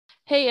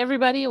Hey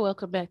everybody,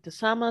 welcome back to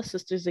Sama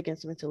Sisters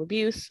Against Mental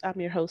Abuse. I'm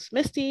your host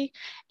Misty,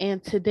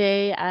 and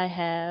today I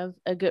have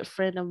a good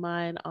friend of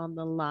mine on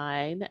the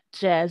line,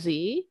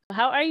 Jazzy.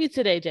 How are you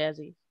today,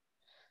 Jazzy?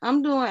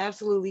 I'm doing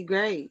absolutely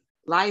great.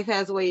 Life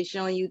has a way of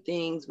showing you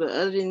things, but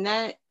other than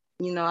that,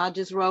 I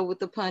just roll with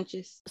the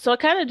punches. So I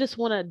kind of just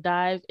want to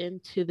dive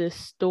into this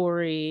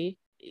story.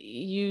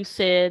 You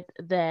said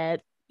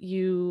that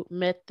you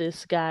met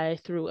this guy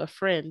through a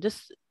friend.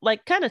 Just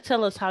like kind of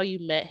tell us how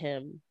you met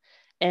him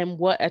and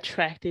what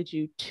attracted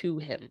you to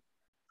him.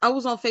 I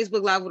was on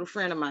Facebook Live with a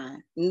friend of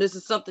mine, and this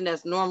is something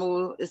that's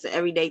normal. It's an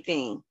everyday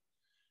thing.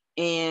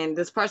 And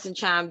this person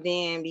chimed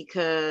in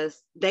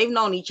because they've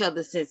known each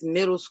other since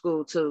middle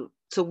school to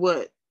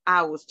what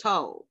I was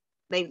told.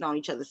 They've known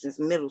each other since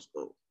middle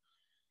school.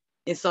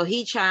 And so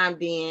he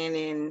chimed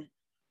in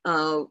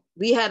and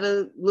we had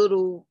a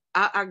little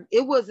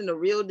it wasn't a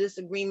real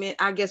disagreement.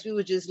 I guess we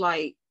were just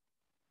like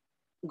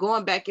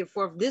going back and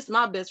forth. This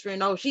my best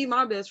friend. Oh, she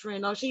my best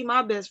friend. Oh, she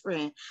my best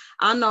friend.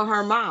 I know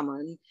her mama.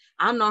 And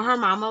I know her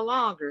mama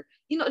longer.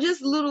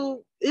 Just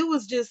little. It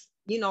was just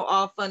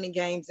all fun and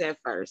games at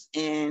first,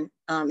 and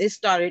it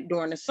started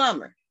during the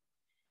summer,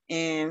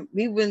 and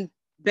we been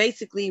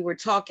basically were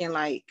talking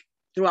like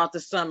throughout the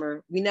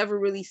summer. We never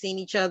really seen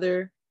each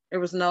other.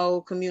 There was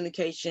no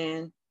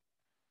communication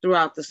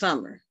throughout the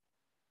summer,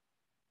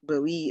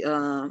 but we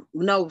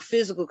no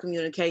physical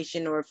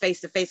communication or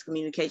face-to-face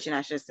communication,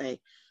 I should say.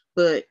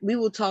 But we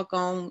will talk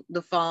on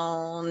the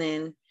phone,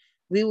 and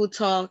we will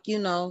talk,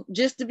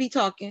 just to be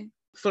talking,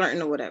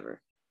 flirting or whatever.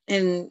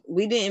 And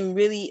we didn't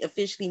really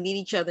officially meet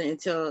each other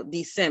until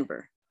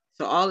December.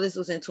 So all this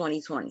was in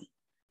 2020.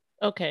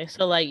 Okay,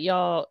 so like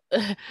y'all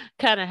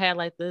kind of had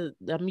like the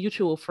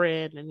mutual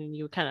friend, and then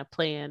you were kind of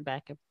playing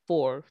back and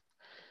forth.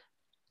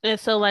 And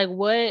so like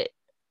what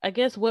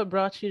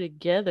brought you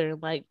together?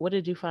 Like what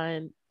did you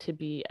find to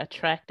be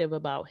attractive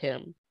about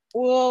him?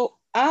 Well,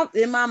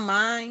 in my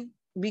mind,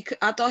 because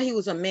I thought he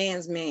was a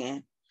man's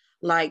man.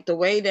 Like the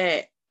way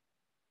that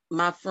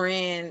my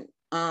friend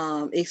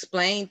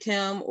explained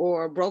him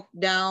or broke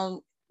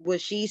down what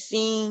she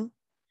seen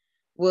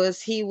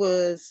was he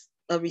was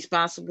a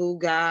responsible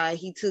guy.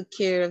 He took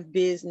care of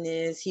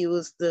business. He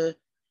was the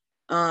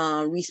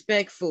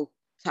respectful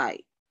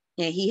type.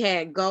 And he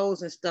had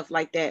goals and stuff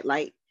like that.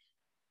 Like,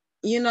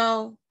 you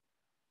know,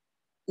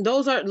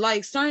 those are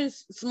like certain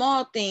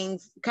small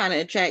things kind of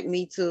attract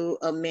me to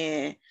a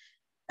man.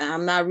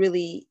 I'm not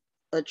really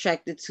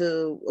attracted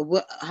to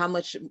how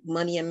much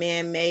money a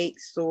man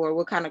makes or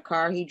what kind of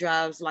car he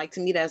drives. Like to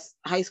me, that's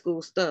high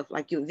school stuff.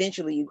 Like you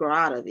grow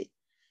out of it.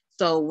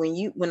 So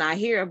when I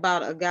hear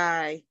about a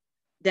guy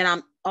that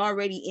I'm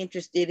already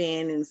interested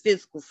in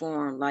physical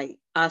form, like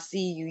I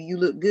see you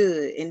look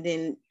good, and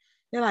then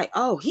they're like,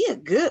 oh, he a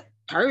good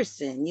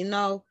person,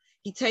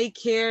 he take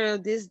care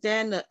of this,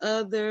 that, and the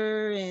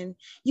other, and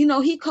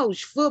he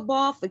coached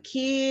football for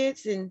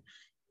kids and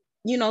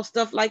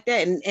stuff like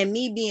that. And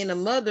me being a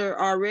mother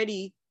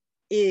already,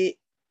 it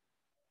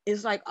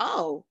is like,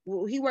 oh,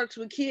 well, he works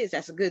with kids.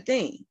 That's a good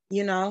thing.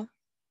 I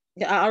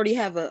already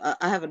I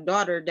have a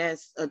daughter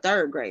that's a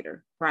third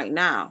grader right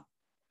now,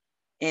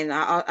 and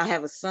I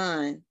have a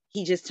son.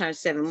 He just turned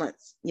 7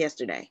 months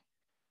yesterday.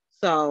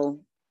 So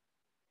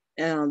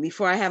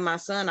before I had my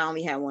son, I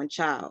only had one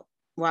child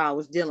while I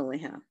was dealing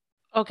with him.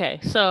 Okay,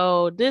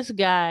 so this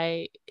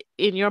guy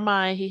in your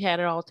mind he had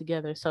it all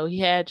together. So he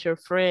had your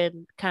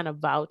friend kind of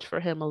vouch for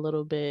him a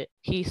little bit.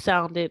 He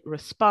sounded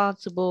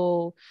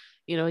responsible.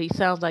 He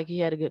sounds like he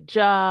had a good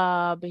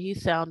job. He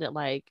sounded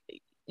like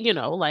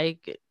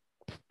like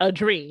a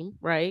dream,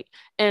 right?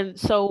 And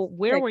so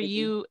where were Technically,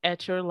 you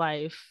at your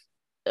life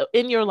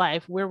in your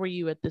life, where were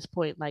you at this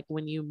point, like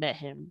when you met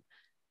him?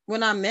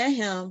 when I met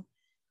him,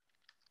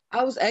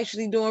 I was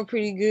actually doing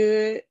pretty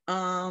good.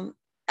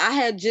 I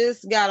had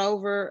just got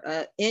over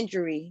an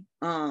injury.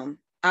 I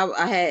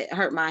had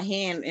hurt my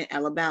hand in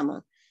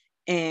Alabama,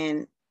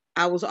 and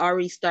I was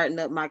already starting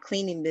up my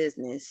cleaning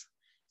business.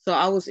 So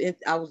I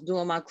was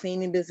doing my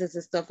cleaning business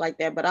and stuff like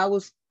that. But I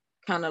was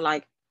kind of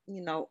like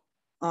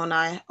on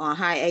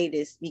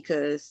hiatus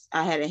because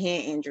I had a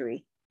hand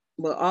injury.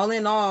 But all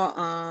in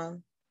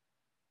all,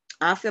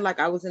 I feel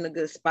like I was in a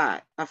good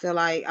spot. I feel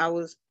like I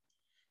was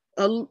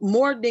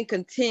more than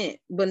content,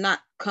 but not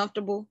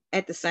comfortable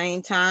at the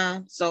same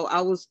time. So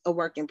I was a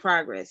work in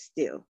progress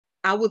still.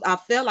 I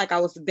felt like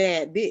I was a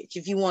bad bitch,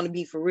 if you want to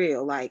be for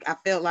real. Like I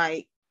felt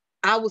like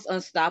I was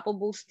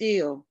unstoppable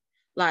still.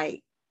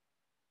 Like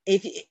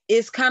if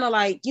it's kind of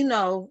like,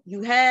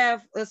 you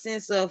have a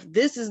sense of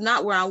this is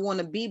not where I want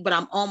to be, but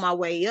I'm on my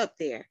way up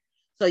there.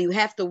 So you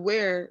have to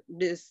wear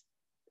this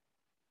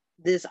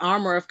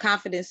armor of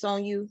confidence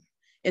on you.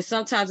 And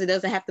sometimes it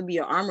doesn't have to be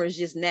an armor, it's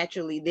just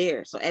naturally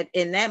there. So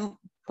in that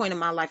point in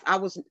my life, I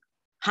was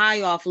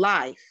high off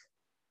life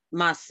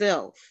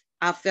myself.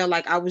 I felt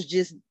like I was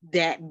just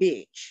that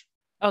bitch.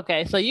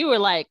 Okay, so you were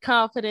like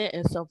confident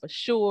and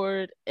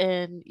self-assured,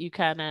 and you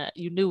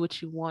knew what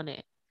you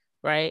wanted,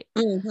 right?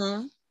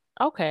 Mm-hmm.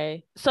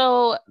 Okay.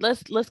 So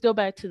let's go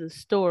back to the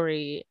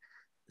story.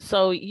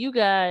 So you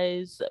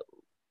guys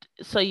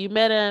So you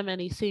met him and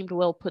he seemed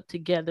well put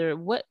together.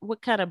 What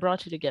kind of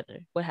brought you together?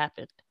 What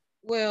happened?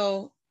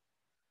 Well,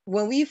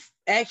 when we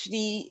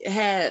actually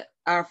had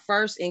our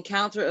first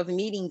encounter of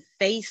meeting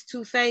face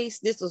to face,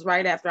 this was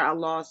right after I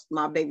lost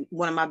my baby,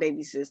 one of my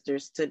baby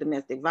sisters, to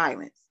domestic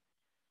violence.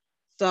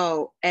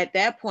 So at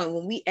that point,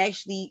 when we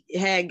actually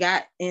had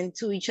got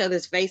into each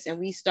other's face and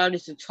we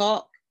started to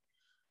talk,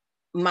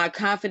 my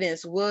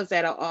confidence was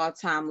at an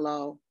all-time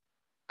low.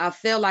 I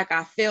felt like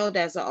I failed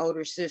as an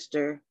older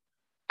sister.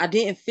 I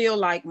didn't feel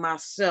like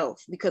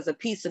myself because a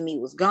piece of me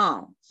was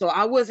gone. So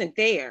I wasn't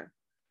there.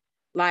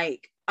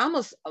 Like on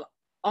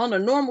a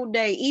normal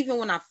day, even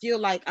when I feel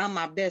like I'm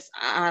my best,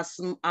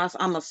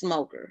 I'm a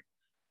smoker.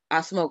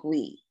 I smoke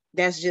weed.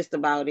 That's just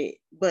about it.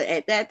 But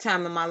at that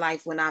time in my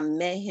life, when I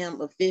met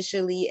him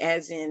officially,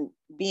 as in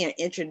being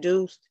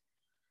introduced,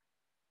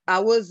 I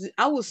was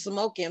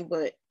smoking,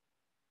 but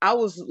I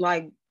was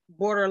like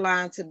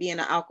borderline to being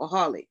an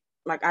alcoholic.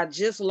 Like I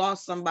just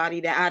lost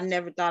somebody that I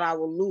never thought I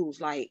would lose.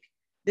 Like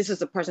this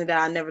is a person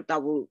that I never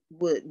thought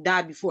would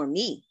die before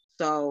me.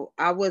 So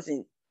I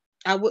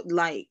would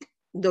like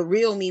the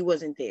real me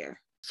wasn't there.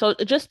 So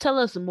just tell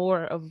us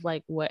more of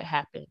like what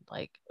happened.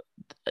 Like,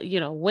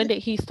 when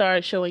did he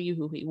start showing you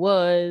who he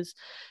was?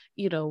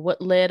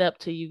 What led up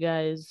to you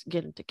guys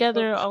getting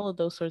together, Okay. all of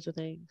those sorts of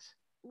things.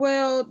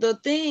 Well, the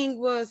thing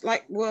was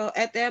like, well,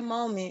 at that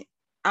moment,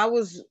 I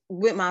was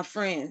with my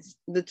friends,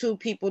 the two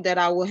people that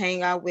I would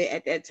hang out with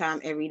at that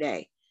time every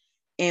day.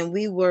 And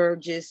we were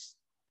just,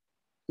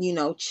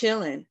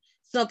 chilling,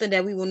 something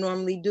that we would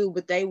normally do,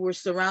 but they were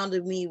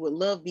surrounding me with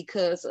love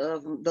because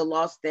of the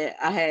loss that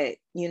I had,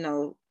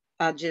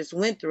 I just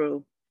went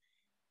through.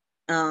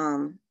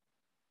 Um,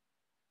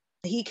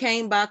 he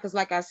came by because,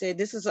 like I said,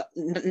 this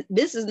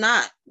is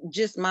not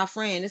just my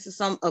friend. This is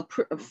a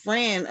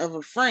friend of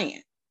a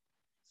friend.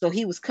 So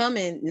he was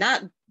coming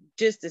not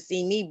just to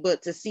see me,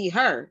 but to see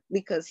her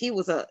because he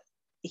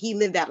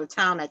lived out of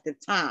town at the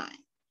time.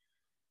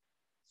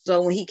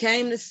 So when he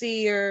came to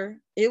see her,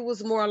 it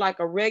was more like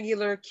a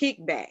regular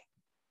kickback,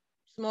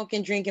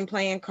 smoking, drinking,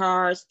 playing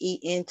cards,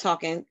 eating,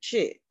 talking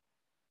shit.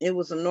 It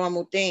was a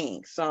normal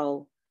thing.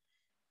 So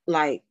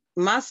like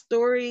my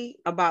story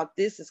about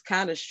this is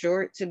kind of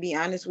short, to be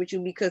honest with you,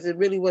 because it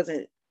really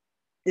wasn't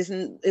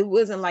it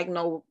wasn't like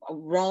no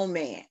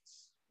romance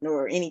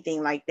nor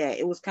anything like that.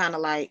 It was kind of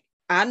like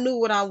I knew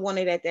what I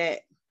wanted at that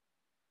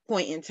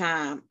point in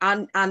time.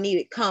 I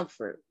needed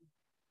comfort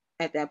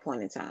at that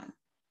point in time.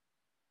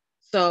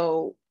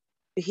 So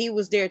he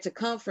was there to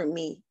comfort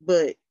me,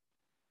 but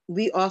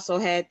we also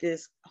had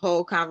this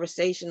whole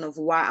conversation of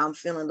why I'm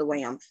feeling the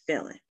way I'm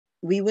feeling.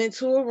 We went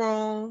to a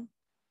room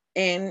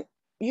and,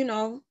 you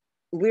know,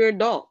 we're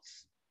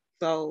adults.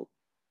 So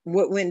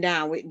what went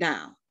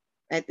down.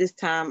 At this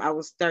time, I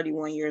was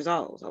 31 years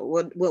old. So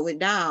what went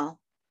down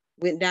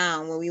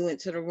when we went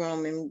to the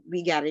room and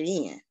we got it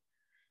in.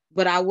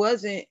 But I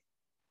wasn't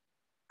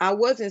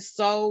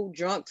so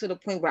drunk to the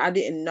point where I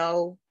didn't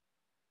know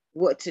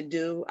what to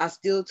do. I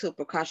still took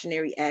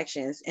precautionary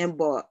actions and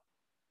bought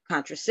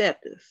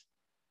contraceptives.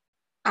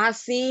 I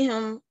seen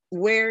him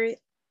wear it.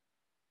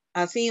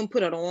 I seen him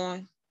put it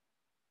on.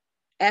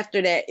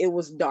 After that, it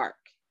was dark.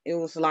 It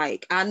was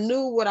like I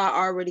knew what I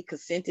already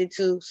consented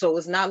to. So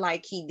it's not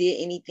like he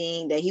did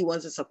anything that he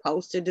wasn't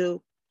supposed to do,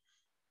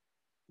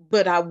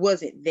 but I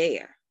wasn't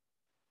there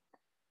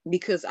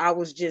because I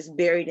was just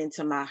buried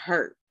into my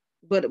hurt.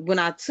 But when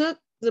I took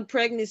the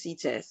pregnancy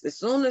test, as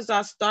soon as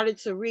I started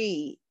to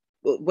read,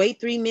 wait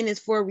 3 minutes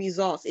for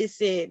results, it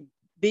said,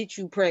 bitch,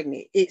 you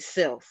pregnant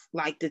itself.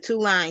 Like the two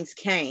lines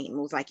came,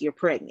 it was like, you're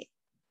pregnant.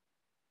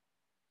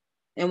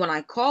 And when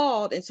I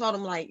called and told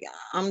him, like,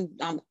 I'm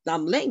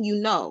letting you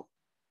know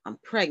I'm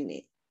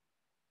pregnant,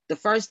 the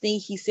first thing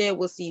he said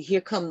was, see,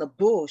 here come the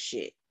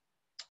bullshit.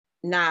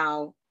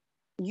 Now,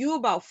 you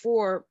about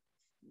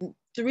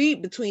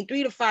between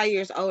 3 to 5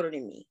 years older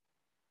than me.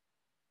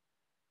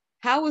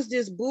 How is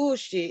this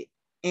bullshit?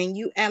 And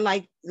you act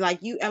like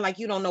you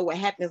don't know what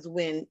happens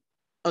when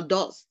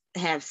adults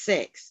have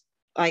sex.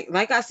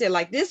 Like I said,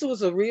 like this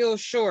was a real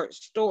short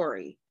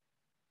story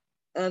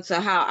to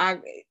how I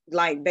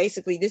like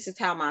basically this is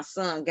how my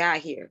son got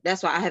here.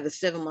 That's why I have a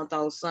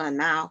 7-month-old son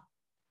now.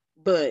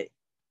 But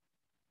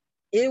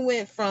it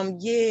went from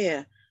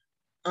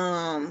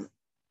um,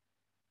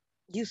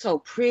 you so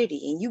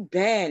pretty and you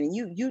bad and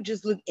you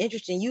just look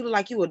interesting. You look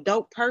like you a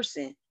dope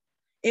person.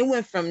 It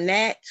went from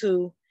that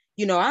to,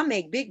 I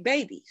make big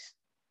babies.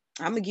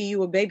 I'm gonna give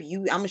you a baby.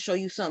 I'm gonna show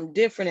you something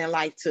different in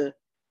life. To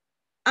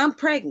I'm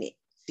pregnant.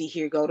 See,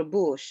 here go the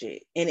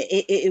bullshit. And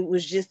it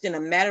was just in a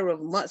matter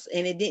of months,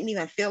 and it didn't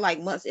even feel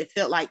like months. It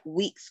felt like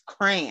weeks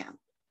crammed.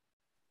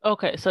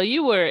 Okay, so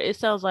it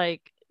sounds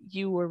like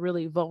you were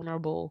really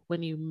vulnerable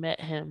when you met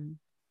him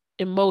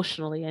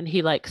emotionally and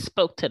he like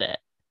spoke to that,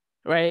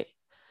 right?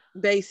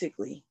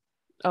 Basically.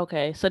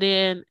 Okay, so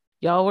then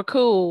y'all were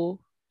cool.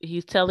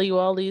 He's telling you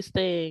all these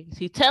things.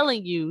 He's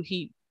telling you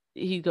he's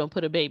gonna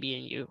put a baby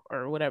in you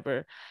or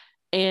whatever.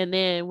 And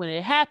then when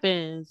it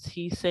happens,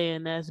 he's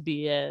saying that's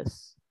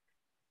BS.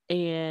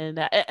 And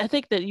I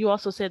think that you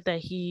also said that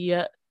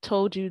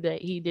told you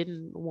that he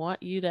didn't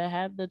want you to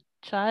have the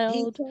He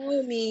child?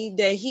 told me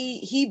that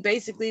he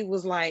basically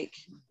was like,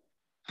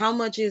 how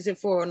much is it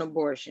for an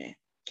abortion?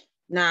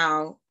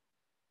 Now,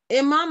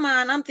 in my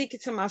mind, I'm thinking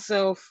to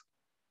myself,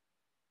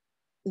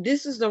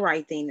 this is the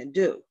right thing to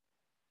do.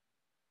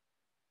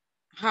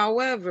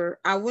 However,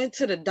 I went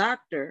to the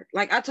doctor.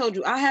 Like I told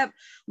you, I have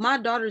my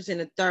daughter's in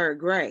the 3rd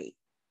grade.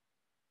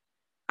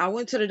 I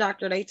went to the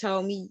doctor. They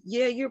told me,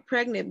 yeah, you're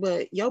pregnant,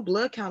 but your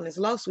blood count is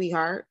low,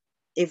 sweetheart.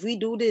 If we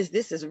do this,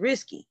 this is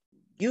risky.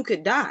 You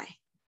could die.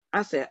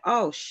 I said,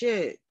 oh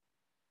shit.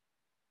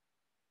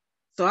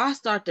 So I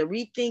start to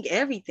rethink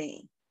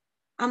everything.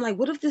 I'm like,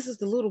 what if this is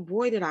the little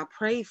boy that I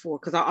prayed for?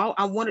 Because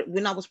I wanted,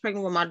 when I was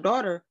pregnant with my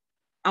daughter,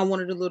 I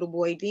wanted a little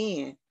boy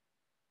then.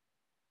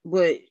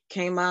 But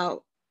came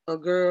out a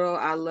girl.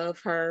 I love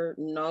her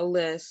no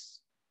less,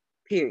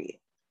 period.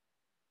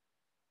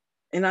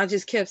 And I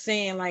just kept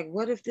saying, like,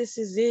 what if this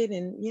is it?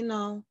 And,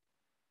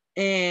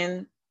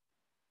 and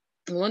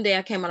one day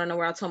I came out of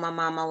nowhere. I told my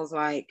mom, I was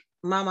like,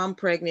 Mom, I'm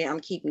pregnant. I'm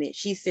keeping it.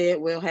 She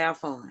said, well, have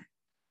fun.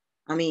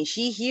 I mean,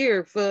 she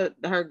here for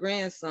her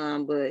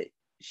grandson, but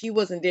she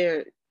wasn't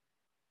there.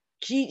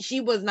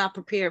 She was not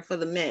prepared for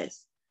the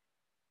mess,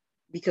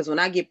 because when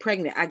I get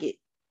pregnant, I get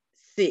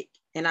sick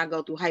and I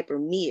go through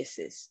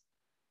hypermesis.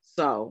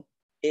 So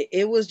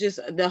it was just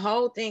the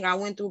whole thing I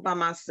went through by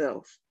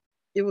myself.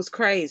 It was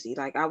crazy.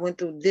 Like I went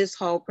through this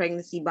whole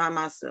pregnancy by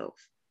myself.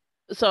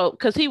 So,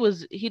 because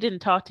he didn't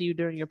talk to you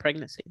during your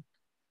pregnancy,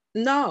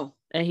 No,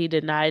 and he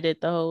denied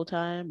it the whole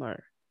time,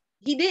 or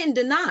he didn't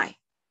deny.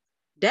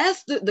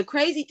 That's the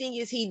crazy thing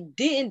is he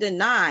didn't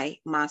deny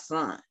my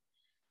son.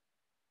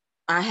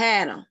 I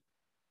had him.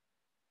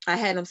 I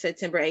had him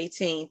September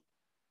 18th.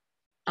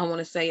 I want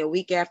to say a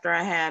week after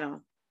I had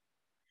him.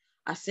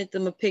 I sent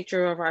them a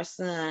picture of our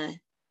son,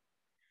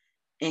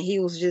 and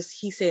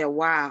he said,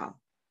 wow,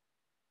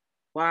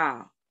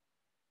 wow.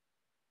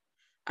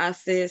 I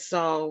said,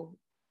 so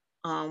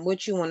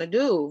what you want to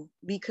do?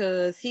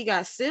 Because he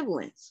got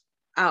siblings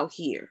out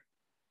here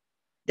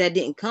that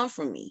didn't come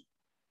from me.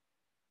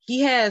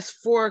 He has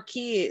 4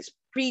 kids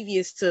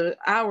previous to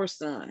our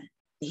son.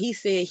 He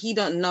said he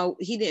didn't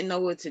know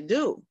what to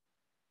do.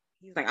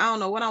 He's like, I don't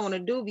know what I want to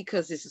do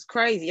because this is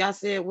crazy. I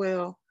said,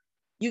 well,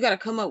 you got to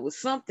come up with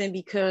something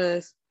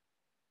because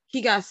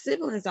he got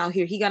siblings out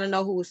here. He got to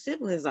know who his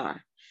siblings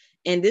are.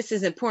 And this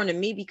is important to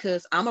me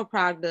because I'm a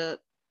product of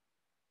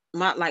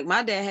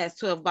my dad has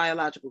 12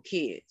 biological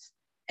kids,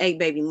 8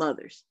 baby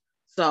mothers.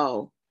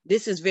 So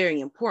this is very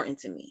important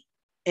to me.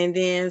 And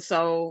then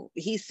so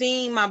he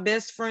seen my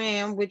best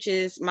friend, which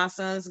is my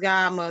son's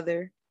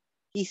godmother.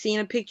 He seen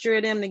a picture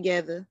of them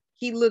together.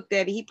 He looked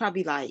at it. He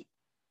probably like,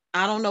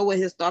 I don't know what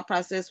his thought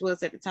process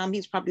was at the time.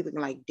 He's probably looking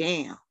like,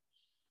 damn,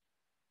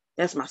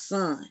 that's my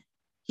son.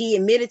 He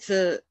admitted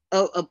to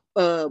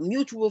a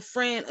mutual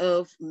friend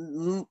of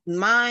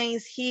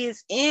mine's,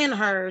 his, and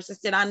hers, and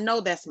said, I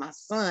know that's my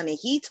son. And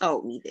he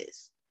told me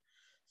this.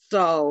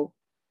 So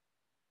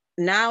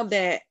now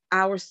that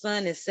our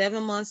son is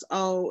 7 months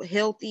old,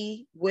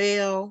 healthy,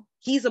 well,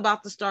 he's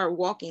about to start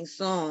walking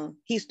soon.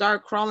 He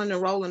started crawling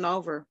and rolling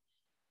over.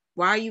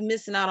 Why are you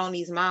missing out on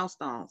these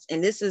milestones?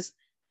 And this is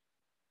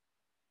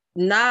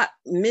not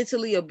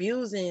mentally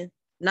abusing,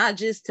 not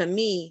just to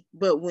me,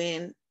 but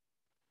when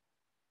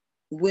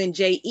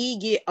JE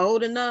get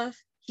old enough,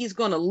 he's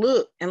gonna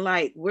look and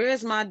like,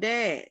 where's my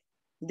dad?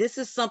 This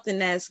is something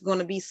that's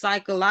gonna be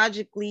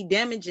psychologically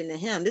damaging to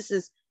him. This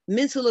is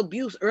mental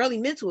abuse, early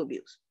mental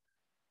abuse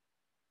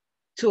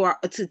to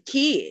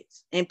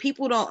kids. And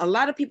a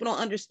lot of people don't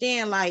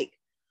understand, like,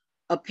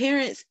 a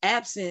parent's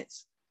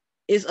absence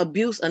is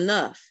abuse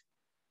enough.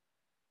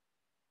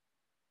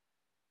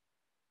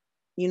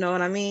 You know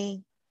what I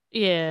mean?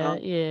 yeah,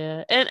 So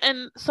yeah.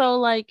 And so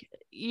like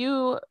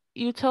you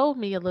told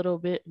me a little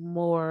bit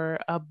more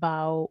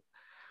about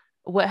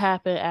what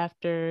happened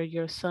after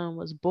your son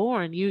was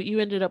born. You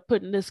ended up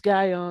putting this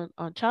guy on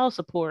child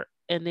support,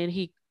 and then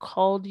he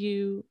called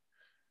you.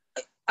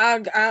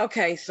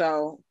 okay,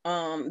 so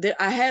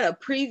I had a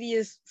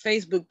previous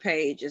Facebook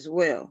page as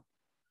well.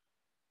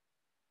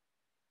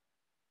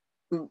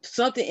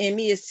 Something in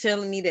me is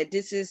telling me that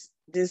this is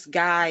this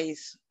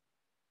guy's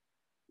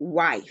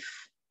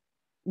wife,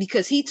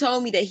 because he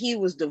told me that he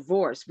was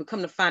divorced, but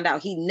come to find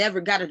out he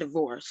never got a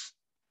divorce.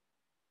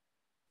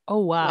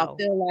 Oh So I wow.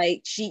 feel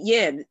like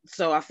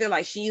so I feel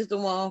like she's the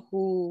one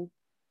who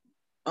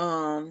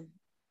um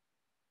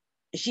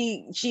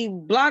she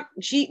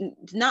blocked. She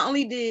not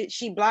only did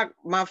she block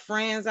my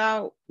friends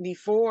out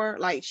before,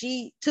 like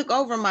she took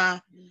over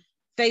my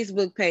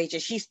Facebook page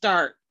and she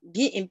started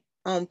getting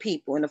on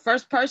people, and the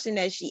first person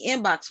that she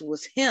inboxed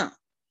was him.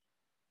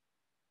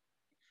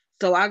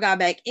 So I got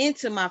back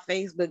into my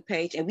Facebook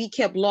page and we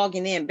kept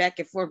logging in back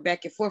and forth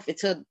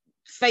until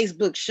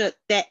Facebook shut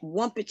that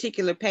one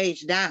particular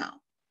page down,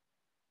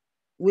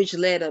 which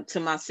led up to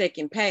my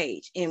second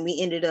page. And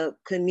we ended up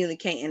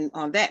communicating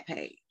on that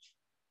page.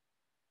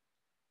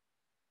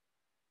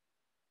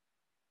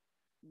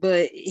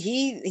 But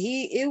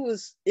it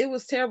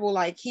was terrible.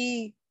 Like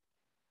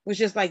was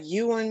just like,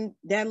 you and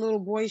that little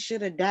boy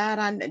should have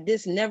died.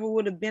 This never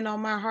would have been on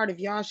my heart if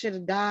y'all should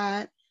have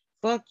died.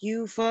 Fuck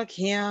you, fuck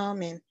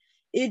him. And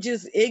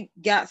it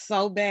got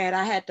so bad.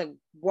 I had to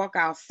walk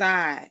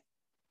outside.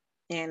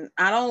 And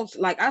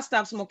I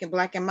stopped smoking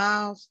Black and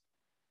Miles.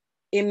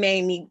 It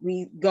made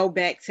me go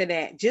back to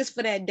that just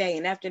for that day.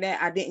 And after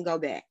that, I didn't go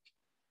back.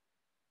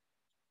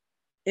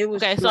 It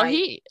was Okay,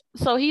 like,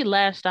 so he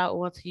lashed out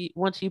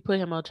once you put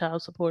him on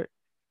child support.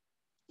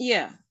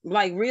 yeah,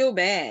 like real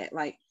bad.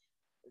 Like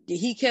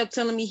he kept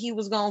telling me he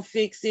was gonna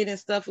fix it and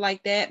stuff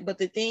like that. But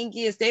the thing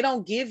is, they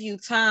don't give you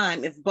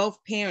time if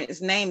both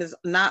parents' name is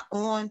not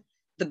on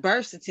the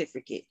birth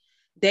certificate.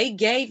 They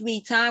gave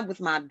me time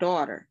with my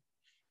daughter,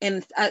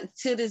 and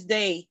to this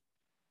day,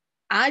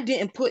 I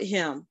didn't put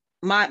him.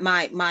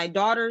 My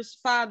daughter's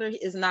father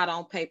is not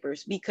on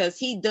papers because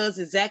he does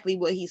exactly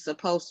what he's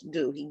supposed to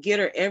do. He get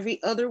her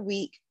every other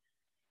week.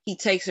 He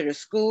takes her to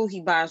school.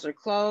 He buys her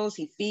clothes.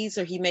 He feeds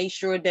her. He makes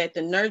sure that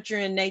the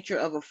nurturing nature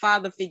of a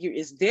father figure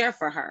is there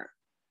for her.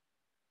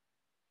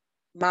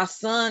 My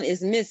son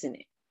is missing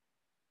it.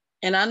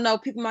 And I know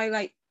people might be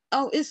like,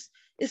 oh, it's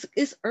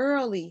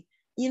early.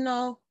 You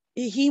know,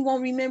 he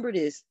won't remember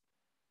this.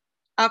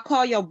 I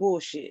call your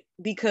bullshit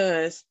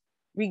because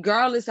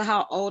regardless of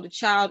how old a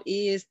child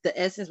is, the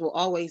essence will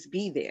always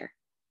be there.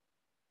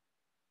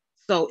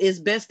 So it's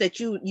best that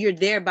you're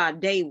there by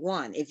day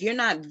one. If you're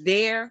not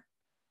there,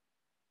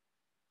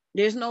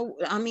 there's no,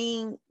 I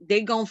mean,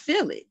 they gonna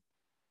feel it.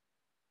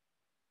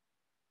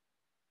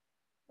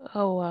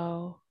 Oh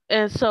wow.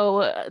 And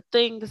so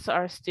things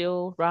are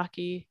still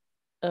rocky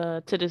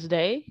to this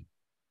day.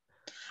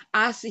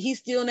 I see he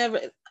still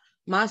never,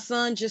 my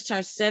son just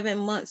turned 7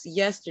 months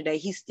yesterday.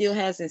 He still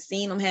hasn't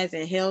seen him,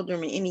 hasn't held him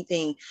or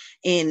anything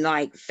in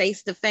like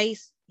face to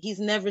face.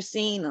 He's never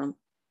seen him.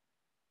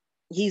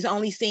 He's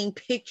only seen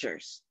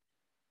pictures.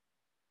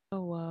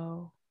 Oh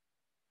wow.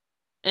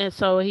 And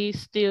so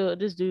this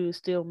dude is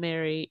still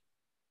married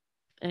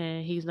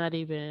and he's not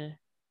even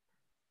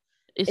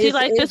is he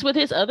like It's this with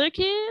his other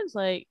kids?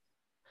 Like,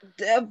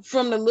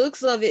 from the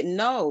looks of it,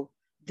 no.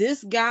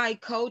 This guy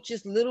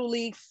coaches little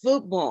league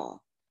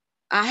football.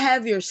 I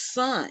have your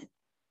son.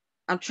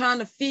 I'm trying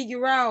to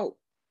figure out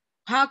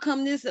how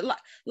come this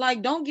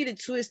like don't get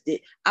it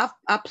twisted. I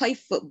play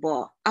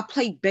football. I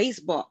play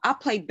baseball. I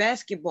play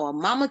basketball.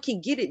 Mama can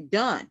get it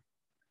done,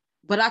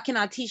 but I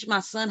cannot teach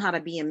my son how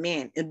to be a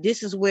man. And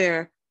this is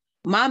where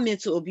my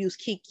mental abuse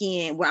kick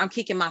in, where I'm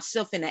kicking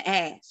myself in the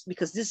ass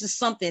because this is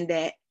something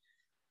that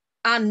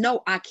I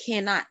know I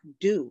cannot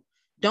do.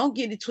 Don't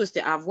get it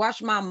twisted. I've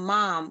watched my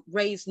mom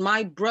raise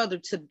my brother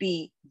to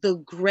be the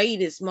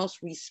greatest,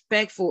 most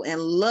respectful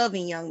and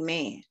loving young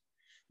man,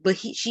 but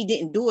she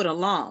didn't do it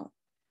alone.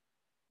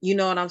 You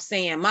know what I'm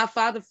saying? My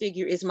father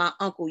figure is my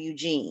uncle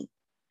Eugene.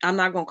 I'm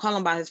not gonna call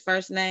him by his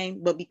first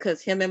name, but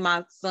because him and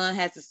my son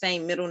has the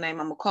same middle name,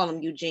 I'm gonna call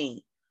him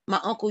Eugene. My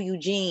uncle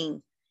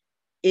Eugene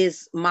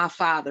is my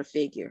father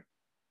figure.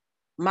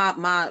 My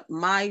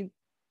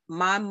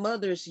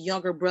mother's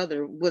younger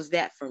brother was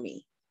that for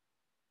me.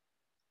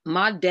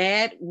 My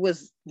dad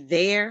was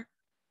there.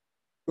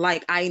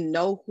 Like I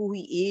know who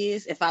he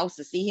is. If I was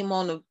to see him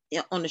on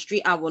the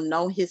street, I will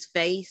know his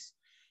face.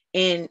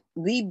 And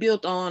we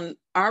built on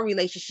our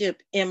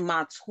relationship in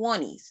my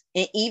 20s.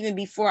 And even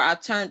before I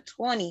turned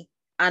 20,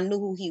 I knew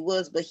who he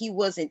was, but he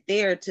wasn't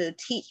there to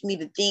teach me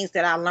the things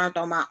that I learned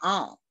on my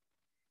own.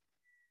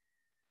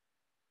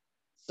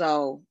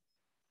 So,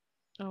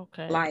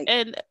 okay. like,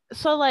 And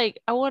so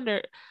like I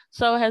wonder,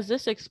 so has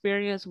this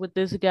experience with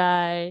this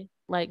guy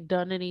like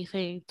done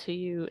anything to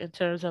you in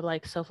terms of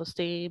like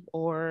self-esteem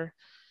or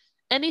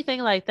anything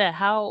like that?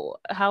 How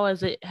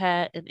has it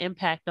had an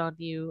impact on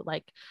you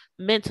like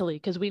mentally?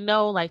 Because we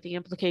know like the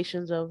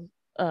implications of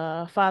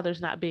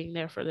fathers not being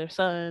there for their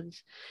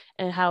sons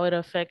and how it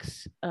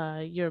affects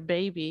your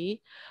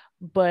baby.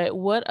 But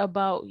what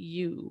about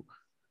you?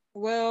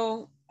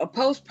 well, a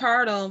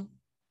postpartum,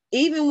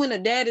 even when a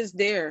dad is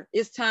there,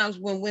 it's times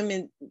when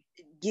women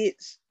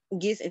gets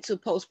gets into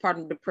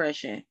postpartum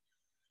depression.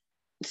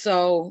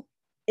 So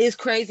it's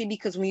crazy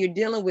because when you're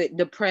dealing with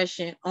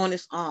depression on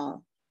its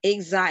own,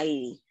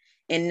 anxiety,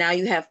 and now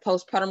you have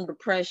postpartum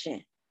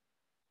depression,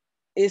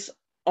 it's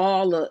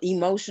all a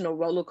emotional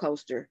roller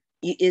coaster.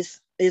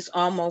 It's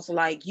almost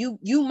like you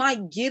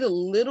might get a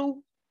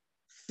little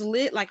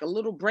slit, like a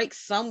little break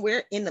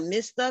somewhere in the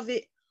midst of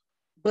it,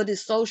 but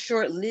it's so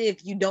short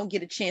lived you don't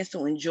get a chance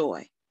to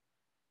enjoy.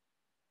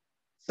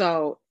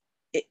 So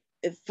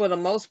for the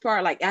most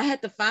part, like I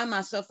had to find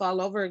myself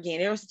all over again.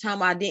 There was a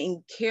time I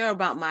didn't care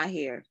about my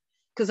hair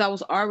because I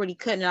was already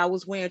cutting it. I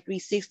was wearing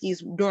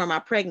 360s during my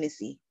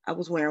pregnancy. I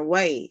was wearing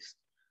waves.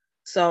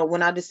 So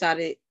when I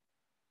decided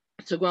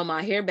to grow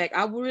my hair back,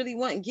 I really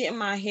wasn't getting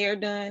my hair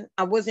done.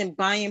 I wasn't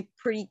buying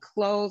pretty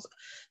clothes,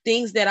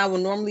 things that I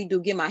would normally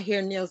do, get my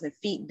hair, nails, and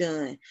feet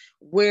done,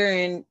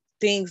 wearing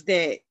things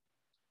that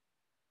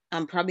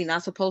I'm probably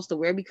not supposed to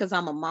wear because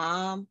I'm a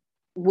mom.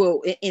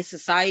 Well, in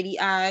society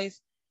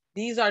eyes,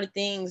 these are the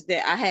things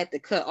that I had to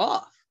cut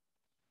off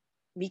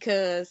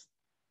because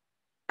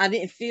I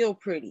didn't feel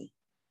pretty.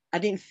 I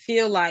didn't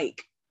feel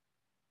like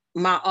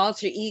my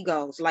alter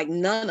egos, like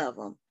none of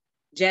them.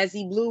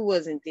 Jazzy Blue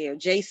wasn't there.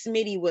 Jay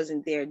Smitty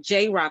wasn't there.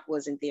 J Rock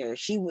wasn't there.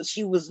 She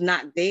was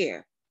not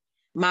there.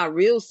 My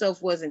real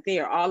self wasn't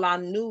there. All I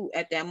knew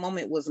at that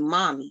moment was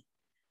mommy.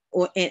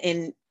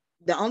 And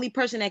the only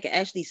person that can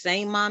actually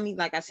say mommy,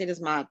 like I said,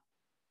 is my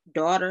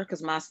daughter,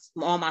 because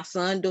all my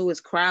son do is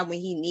cry when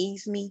he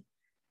needs me.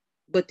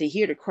 But to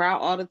hear the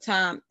crowd all the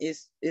time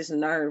is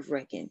nerve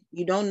wracking.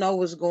 You don't know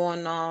what's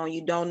going on.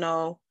 You don't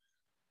know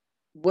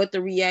what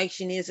the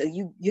reaction is.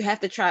 You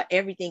have to try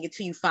everything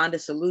until you find a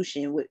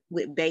solution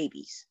with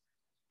babies,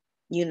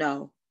 you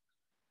know.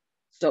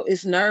 So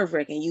it's nerve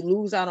wracking. You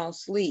lose out on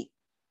sleep.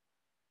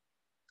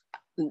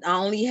 I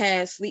only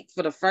had sleep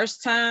for the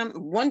first time.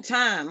 One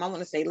time, I want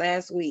to say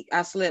last week,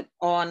 I slept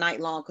all night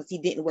long because he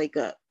didn't wake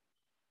up.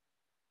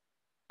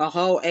 A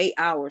whole 8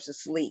 hours of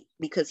sleep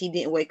because he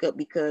didn't wake up,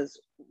 because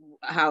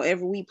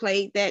however we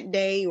played that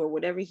day or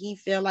whatever he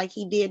felt like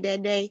he did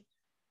that day,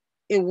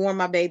 it wore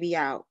my baby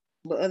out.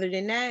 But other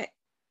than that,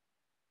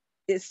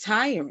 it's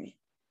tiring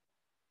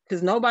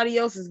because nobody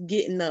else is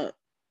getting up,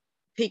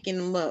 picking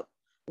him up,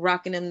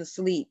 rocking him to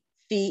sleep,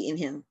 feeding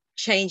him,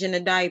 changing the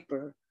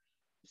diaper,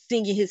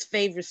 singing his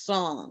favorite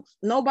songs.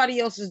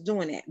 Nobody else is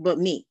doing that but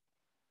me.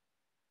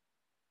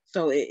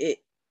 So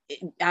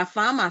I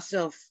find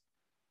myself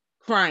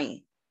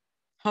crying,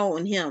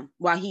 holding him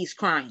while he's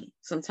crying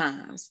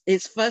sometimes.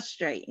 It's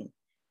frustrating.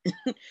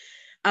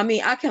 I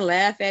mean, I can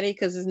laugh at it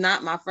because it's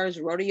not my first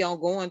rodeo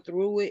going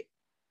through it,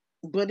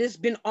 but it's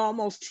been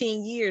almost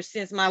 10 years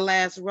since my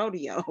last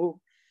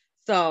rodeo.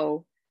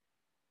 So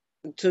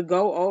to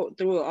go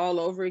through it all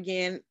over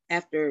again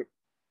after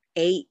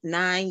 8,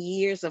 9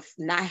 years of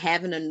not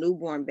having a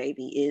newborn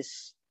baby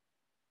is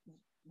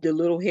the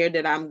little hair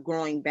that I'm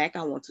growing back.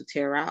 I want to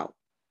tear out,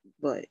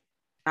 but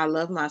I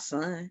love my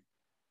son.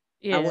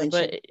 I Yeah, wouldn't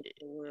but change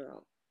the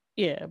world.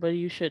 yeah, but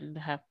you shouldn't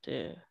have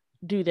to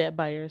do that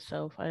by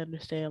yourself. I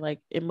understand.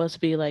 Like, it must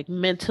be like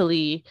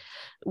mentally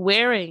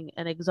wearing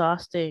and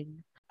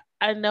exhausting.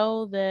 I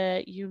know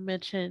that you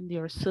mentioned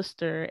your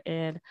sister,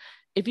 and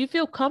if you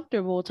feel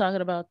comfortable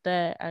talking about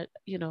that,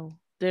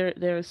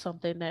 there is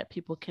something that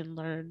people can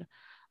learn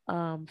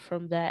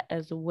from that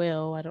as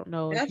well. I don't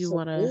know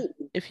Absolutely.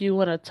 if you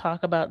wanna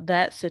talk about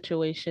that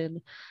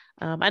situation.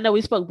 I know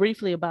we spoke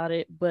briefly about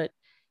it, but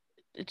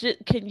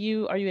are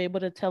you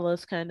able to tell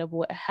us kind of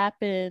what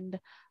happened?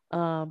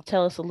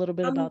 Tell us a little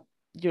bit Um, about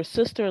your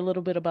sister, a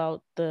little bit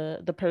about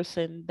the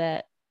person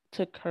that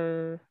took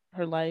her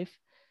life.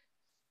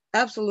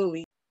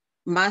 Absolutely.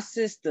 My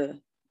sister,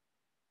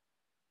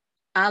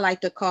 I like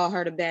to call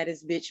her the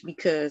baddest bitch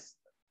because,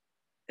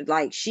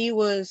 like, she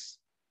was,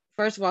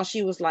 first of all,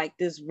 she was like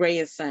this ray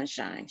of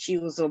sunshine. She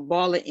was a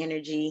ball of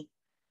energy.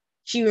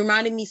 She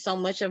reminded me so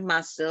much of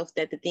myself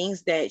that the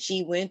things that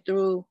she went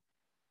through,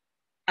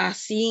 I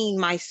seen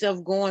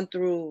myself going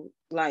through,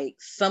 like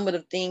some of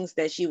the things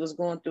that she was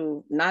going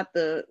through, not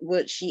the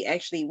what she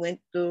actually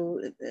went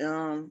through,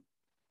 to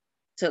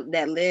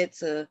that led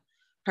to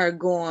her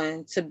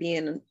going to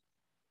being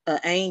an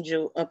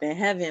angel up in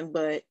heaven,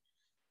 but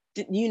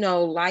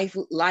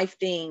life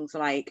things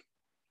like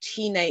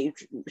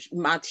teenage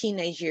my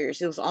teenage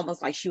years, it was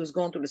almost like she was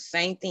going through the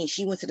same thing.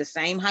 She went to the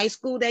same high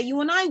school that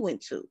you and I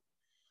went to.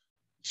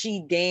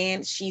 She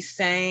danced, she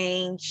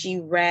sang, she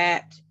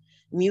rapped.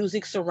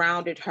 Music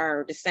surrounded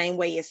her the same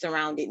way it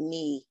surrounded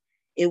me.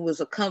 It was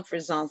a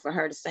comfort zone for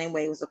her the same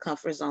way it was a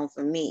comfort zone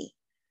for me.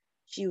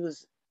 She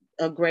was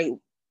a great,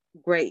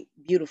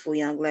 beautiful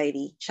young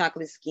lady.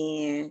 Chocolate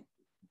skin,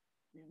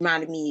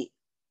 reminded me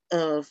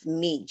of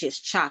me,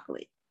 just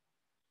chocolate.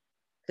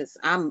 Because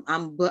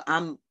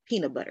I'm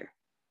peanut butter.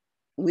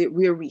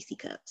 We're Reese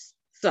cups.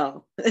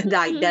 So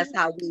like that's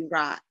how we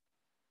rock.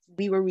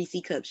 We were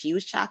Reese cups. She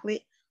was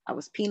chocolate. I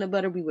was peanut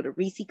butter. We were the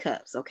Reese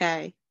cups.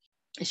 Okay.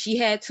 She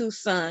had two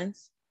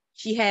sons.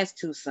 She has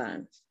two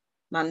sons.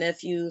 My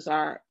nephews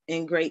are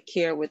in great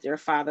care with their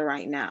father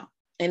right now.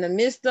 In the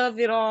midst of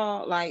it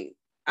all, like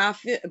I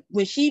feel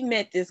when she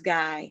met this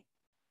guy,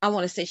 I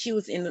want to say she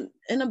was in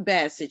a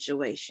bad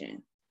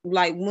situation.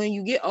 Like when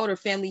you get older,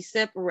 families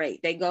separate.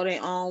 They go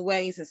their own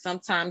ways, and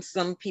sometimes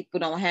some people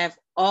don't have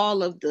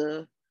all of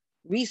the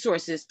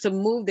resources to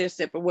move their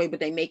separate way, but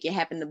they make it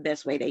happen the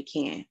best way they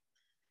can.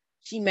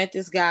 She met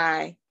this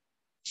guy.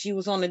 She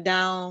was on the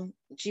down.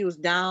 She was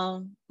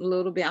down a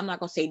little bit. I'm not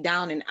gonna say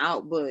down and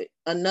out, but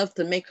enough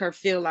to make her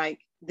feel like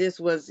this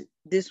was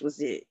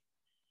it.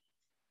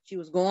 She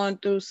was going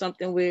through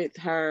something with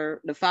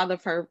the father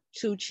of her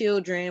two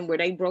children, where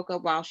they broke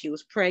up while she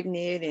was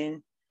pregnant,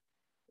 and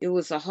it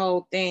was a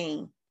whole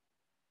thing.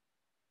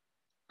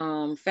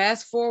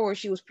 Fast forward,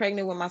 she was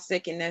pregnant with my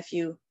second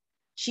nephew.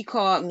 She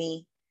called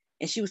me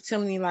and she was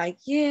telling me like,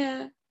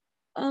 yeah,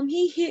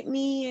 he hit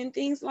me and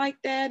things like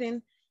that,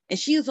 and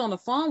she was on the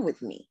phone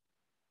with me.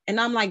 And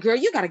I'm like, girl,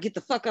 you got to get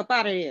the fuck up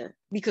out of there,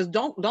 because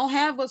don't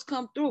have us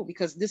come through,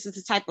 because this is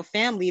the type of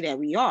family that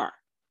we are.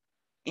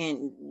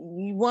 And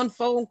one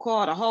phone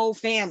call, the whole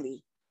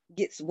family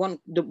gets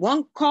the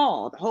one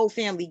call, the whole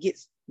family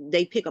gets,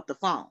 they pick up the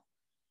phone.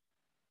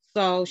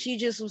 So she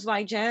just was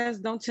like, Jazz,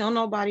 don't tell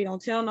nobody,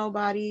 don't tell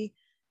nobody.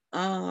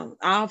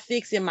 I'll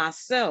fix it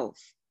myself.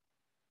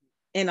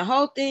 And the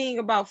whole thing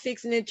about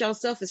fixing it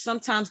yourself is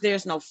sometimes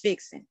there's no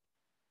fixing.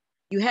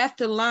 You have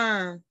to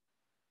learn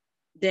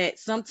that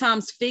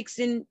sometimes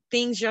fixing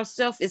things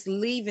yourself is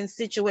leaving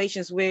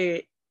situations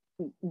where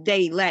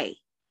they lay.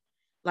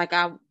 Like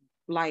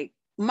like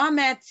my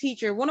math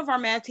teacher, one of our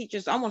math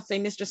teachers, I want to say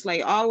Mr.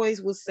 Slay,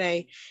 always would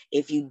say,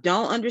 if you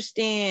don't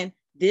understand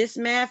this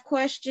math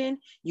question,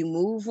 you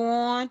move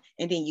on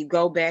and then you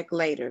go back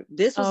later.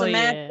 This was Oh a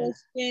math yeah.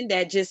 question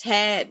that just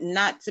had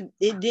not to,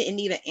 it didn't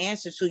need an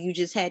answer, so you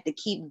just had to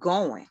keep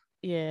going.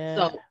 Yeah.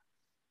 So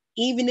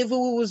even if it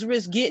was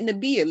risk getting a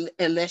B,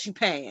 unless you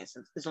pass,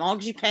 as long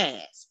as you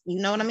pass,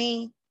 you know what I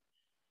mean?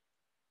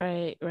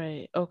 Right,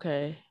 right.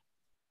 Okay.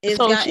 It's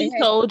So got it she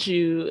has, told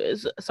you,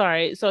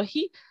 sorry. So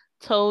he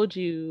told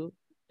you,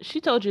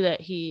 she told you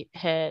that he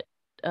had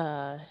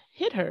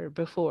hit her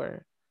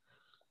before.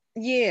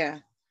 yeah.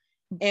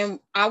 And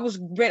I was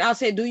ready. I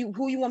said, who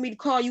you want me to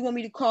call? You want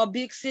me to call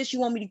Big Sis? You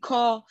want me to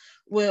call?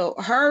 Well,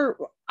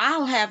 I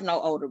don't have no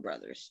older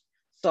brothers.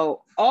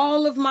 So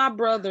all of my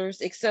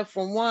brothers, except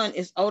for one,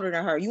 is older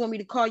than her. You want me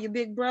to call your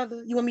big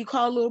brother? You want me to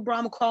call little bro?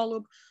 I'm gonna call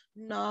him.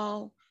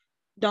 No,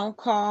 don't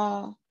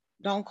call.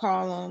 Don't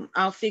call him.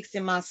 I'll fix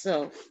it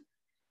myself.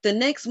 The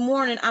next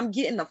morning, I'm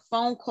getting a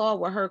phone call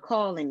with her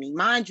calling me.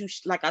 Mind you,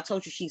 like I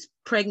told you, she's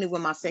pregnant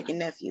with my second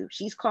nephew.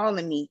 She's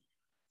calling me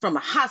from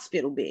a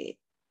hospital bed,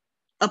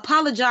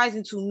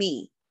 apologizing to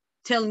me,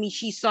 telling me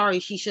she's sorry,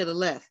 she should have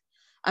left.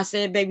 I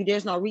said, baby,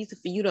 there's no reason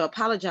for you to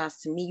apologize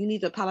to me. You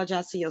need to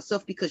apologize to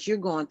yourself because you're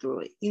going through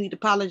it. You need to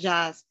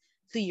apologize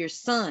to your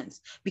sons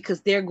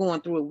because they're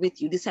going through it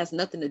with you. This has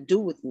nothing to do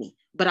with me,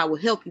 but I will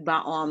help you by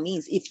all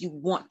means if you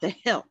want the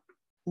help.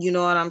 You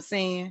know what I'm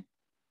saying?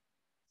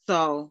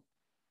 So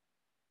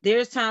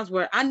there's times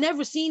where I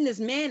never seen this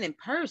man in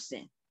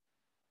person,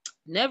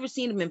 never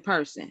seen him in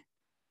person,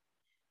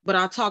 but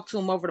I talked to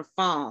him over the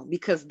phone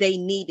because they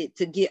needed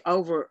to get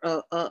over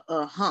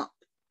a hump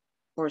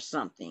or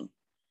something.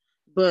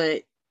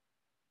 But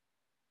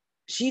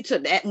she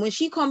took that when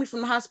she called me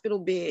from the hospital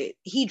bed,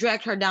 he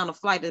dragged her down a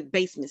flight of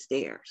basement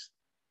stairs.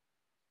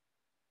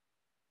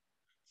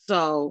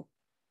 So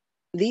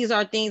these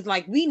are things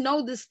like we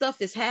know this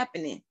stuff is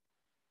happening,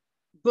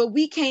 but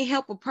we can't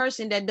help a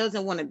person that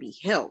doesn't want to be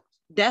helped.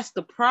 That's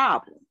the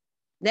problem.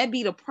 That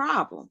be the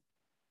problem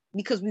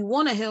because we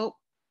want to help,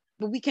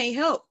 but we can't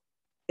help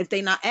if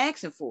they're not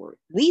asking for it.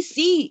 We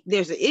see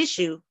there's an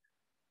issue.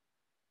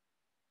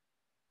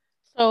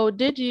 So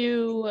did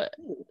you,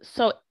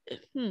 so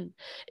hmm,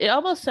 it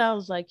almost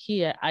sounds like he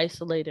had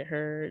isolated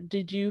her.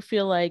 Did you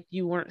feel like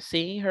you weren't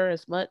seeing her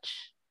as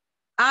much?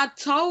 I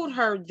told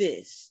her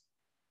this.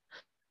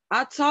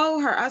 I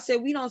told her, I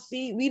said, we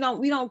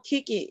don't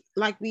kick it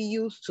like we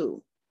used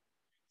to.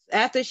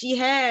 After she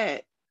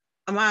had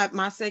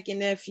my second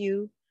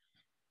nephew,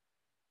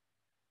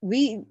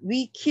 we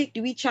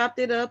chopped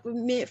it up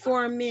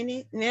for a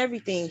minute and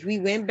everything. We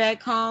went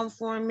back home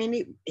for a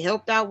minute,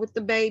 helped out with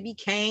the baby,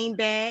 came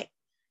back.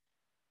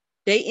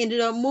 They ended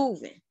up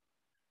moving.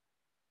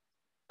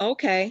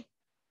 Okay,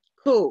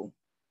 cool.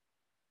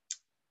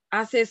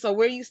 I said, so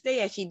where you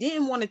stay at? She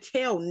didn't want to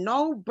tell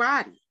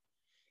nobody.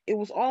 It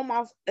was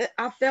almost,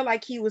 I felt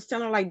like he was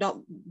telling her, like,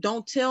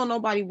 don't tell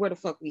nobody where the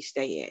fuck we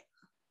stay at.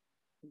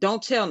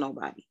 Don't tell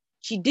nobody.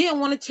 She didn't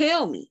want to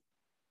tell me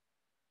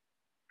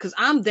because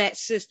I'm that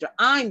sister.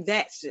 I'm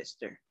that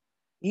sister.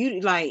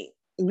 You like,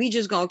 we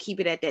just gonna keep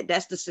it at that.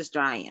 That's the sister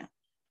I am.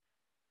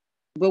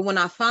 But when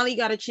I finally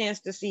got a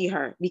chance to see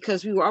her,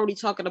 because we were already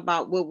talking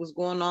about what was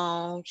going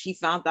on, she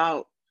found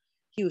out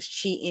he was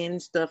cheating,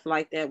 stuff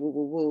like that. Woo,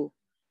 woo, woo.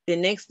 The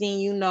next thing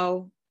you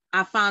know,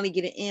 I finally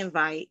get an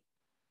invite.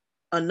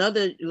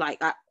 Another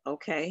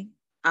okay.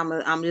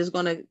 I'm just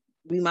gonna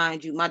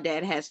remind you, my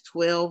dad has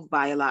 12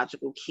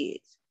 biological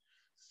kids.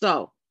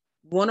 So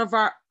one of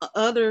our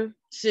other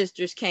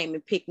sisters came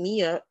and picked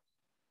me up.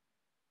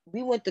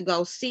 We went to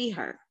go see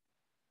her.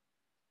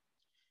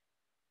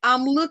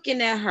 I'm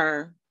looking at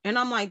her and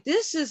I'm like,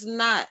 this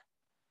not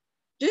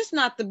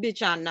the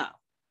bitch I know.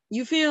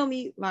 You feel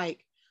me?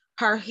 Like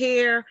her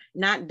hair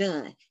not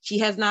done. She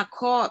has not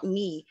called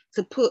me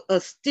to put a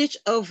stitch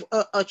of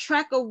a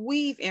track of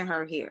weave in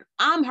her hair.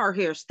 I'm her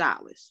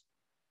hairstylist.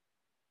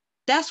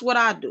 That's what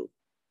I do.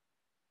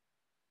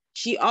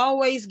 She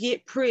always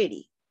get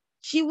pretty.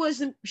 She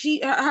wasn't.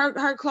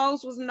 Her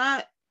clothes was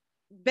not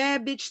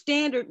bad bitch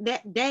standard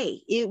that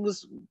day. It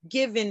was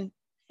given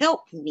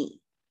help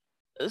me.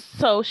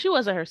 So she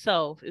wasn't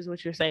herself, is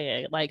what you're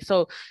saying. Like,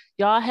 so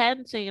y'all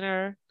hadn't seen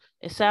her.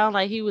 It sounded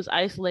like he was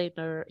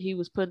isolating her. He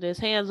was putting his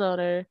hands on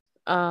her.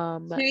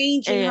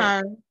 Changing And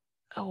her.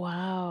 oh,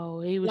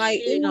 wow, he was Like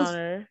it cheating on was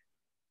her.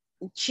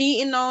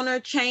 cheating on her,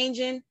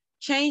 changing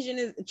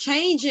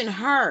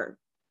her.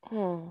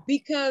 Oh.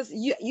 Because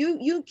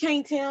you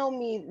can't tell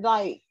me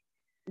like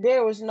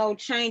there was no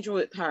change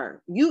with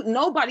her.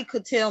 Nobody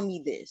could tell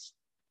me this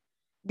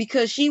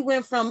because she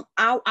went from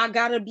I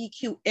gotta be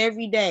cute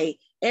every day.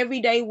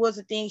 Every day was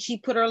a thing. She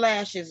put her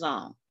lashes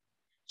on.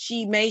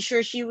 She made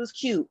sure she was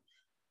cute.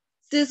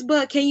 sis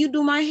Bud, can you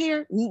do my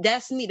hair?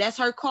 That's me. That's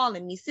her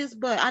calling me. Sis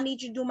Bud, I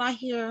need you to do my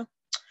hair.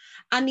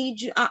 I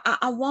need you.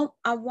 I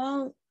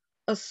want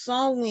a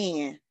sew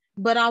in,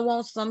 but I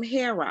want some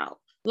hair out.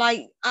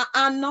 Like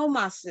I know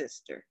my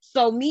sister.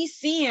 So me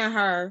seeing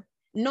her,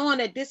 knowing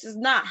that this is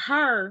not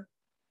her,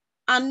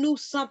 I knew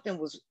something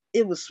was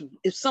it was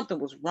if something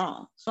was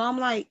wrong. So I'm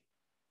like,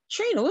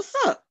 Trina, what's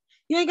up?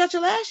 You ain't got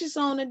your lashes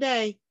on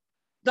today.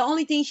 The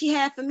only thing she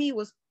had for me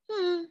was,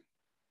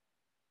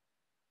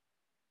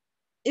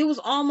 It was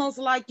almost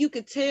like you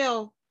could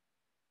tell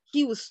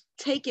he was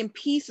taking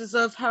pieces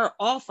of her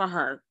off of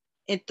her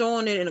and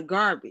throwing it in the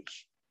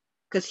garbage.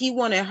 Because he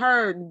wanted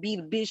her to be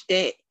the bitch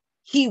that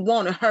he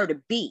wanted her to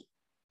be.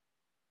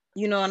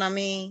 You know what I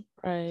mean?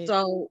 Right.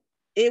 So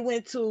it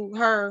went to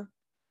her.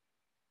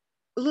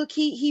 Look,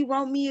 he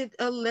wrote me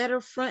a letter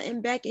front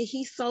and back, and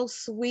he's so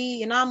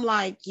sweet. And I'm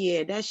like,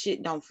 yeah, that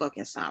shit don't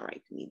fucking sound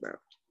right to me, bro.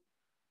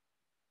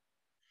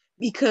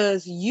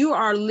 Because you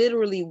are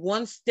literally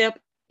one step,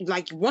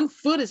 like one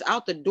foot is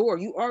out the door.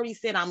 You already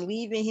said, I'm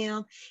leaving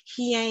him.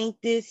 He ain't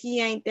this,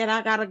 he ain't that.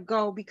 I gotta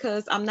go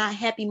because I'm not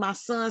happy. My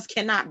sons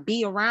cannot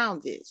be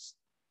around this.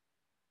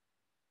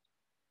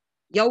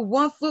 Your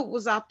one foot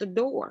was out the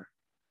door.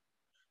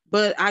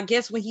 But I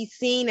guess when he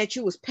seen that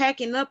you was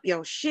packing up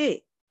your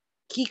shit,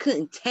 he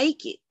couldn't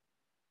take it.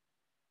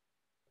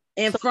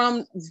 And So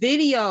from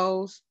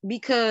videos,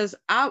 because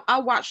I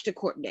watched the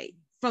court date,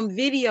 from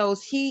videos,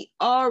 he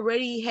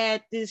already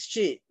had this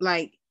shit.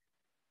 Like,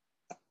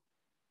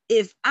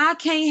 if I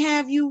can't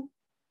have you,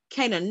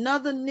 can't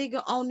another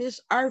nigga on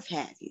this earth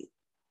have you?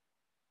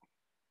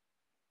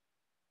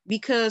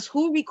 Because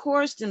who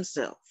records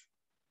himself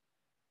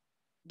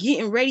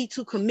getting ready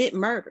to commit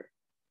murder?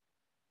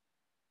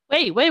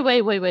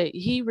 wait.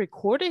 He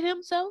recorded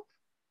himself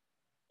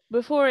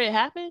before it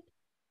happened?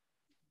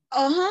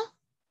 Uh-huh.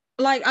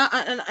 Like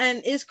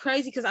and it's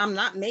crazy because I'm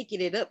not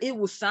making it up. It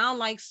would sound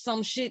like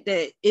some shit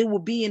that it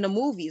would be in the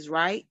movies,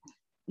 right?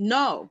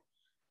 No.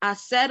 I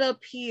sat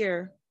up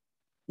here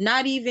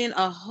not even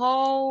a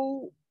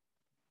whole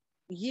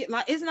year.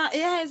 Like it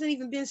hasn't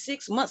even been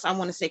 6 months, I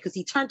want to say, because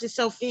he turned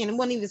himself in. It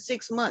wasn't even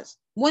 6 months,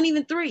 wasn't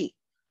even 3.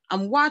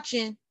 I'm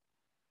watching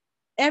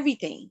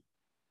everything.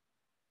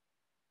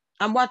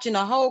 I'm watching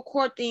the whole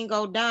court thing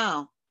go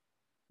down.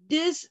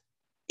 This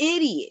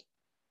idiot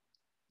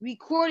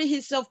recorded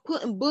himself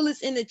putting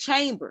bullets in the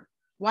chamber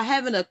while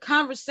having a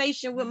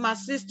conversation with my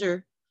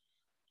sister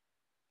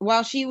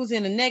while she was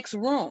in the next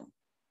room.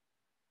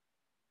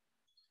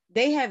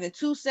 They having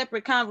 2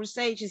 separate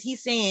conversations.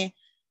 He's saying,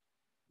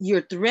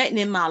 you're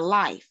threatening my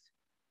life.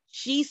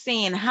 She's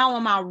saying, how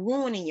am I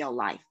ruining your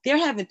life? They're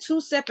having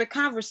 2 separate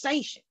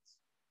conversations.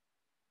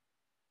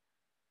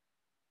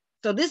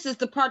 So this is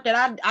the part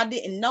that I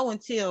didn't know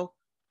until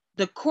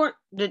the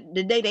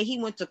day that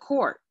he went to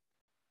court.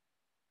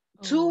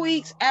 Oh, 2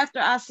 weeks wow. after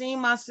I seen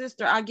my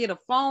sister, I get a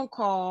phone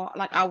call.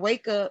 Like, I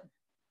wake up,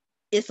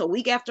 it's a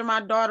week after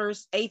my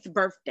daughter's 8th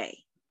birthday.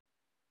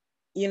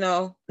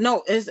 No,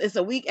 it's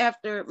a week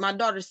after my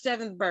daughter's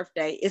 7th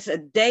birthday. It's a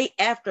day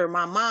after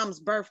my mom's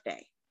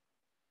birthday.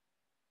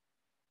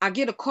 I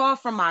get a call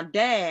from my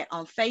dad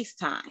on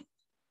FaceTime.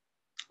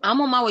 I'm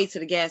on my way to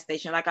the gas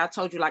station. Like I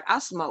told you, like, I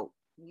smoke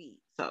weed.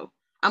 So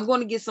I'm going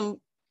to get some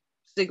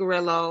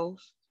cigarillos.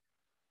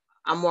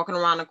 I'm walking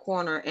around the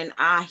corner and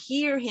I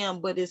hear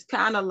him, but it's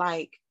kind of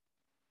like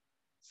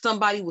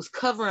somebody was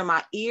covering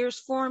my ears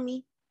for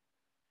me.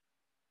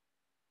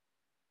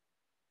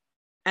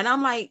 And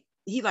I'm like,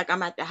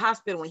 I'm at the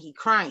hospital and he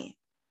crying.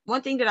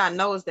 One thing that I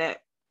know is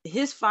that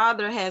his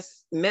father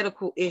has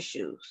medical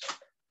issues.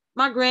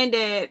 My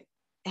granddad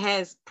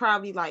has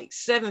probably like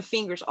 7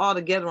 fingers all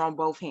together on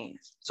both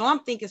hands. So I'm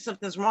thinking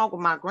something's wrong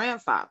with my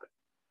grandfather.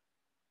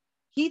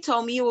 He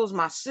told me it was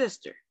my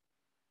sister.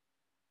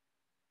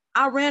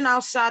 I ran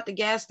outside the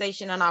gas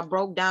station and I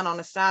broke down on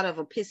the side of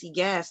a pissy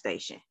gas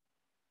station.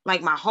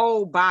 Like, my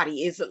whole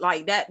body is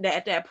like that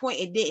at that point,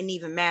 it didn't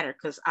even matter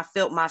because I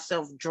felt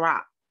myself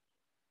drop.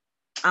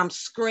 I'm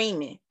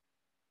screaming.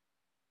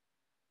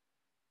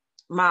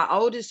 My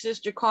oldest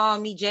sister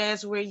called me,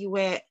 Jazz, where you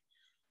at?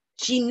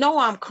 She know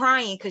I'm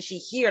crying because she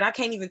hear it. I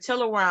can't even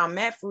tell her where I'm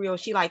at for real.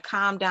 She like,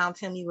 calm down,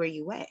 tell me where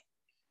you at.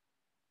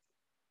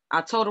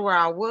 I told her where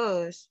I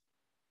was.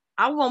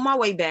 I was on my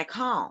way back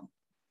home.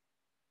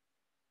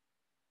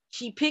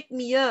 She picked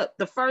me up.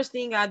 The first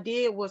thing I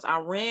did was I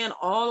ran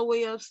all the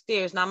way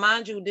upstairs. Now,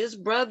 mind you, this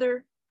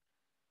brother,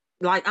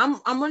 like,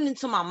 I'm running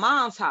to my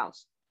mom's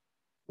house.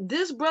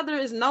 This brother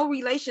is no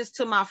relations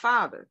to my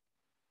father,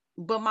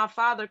 but my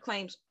father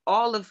claims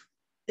all of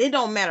it.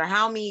 Don't matter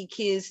how many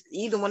kids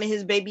either one of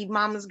his baby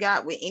mamas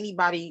got with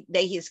anybody,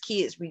 they his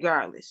kids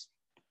regardless.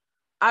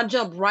 I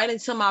jumped right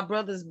into my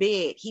brother's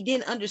bed. He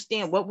didn't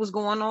understand what was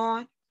going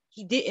on.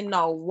 He didn't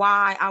know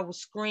why I was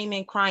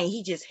screaming, crying.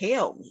 He just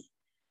held me.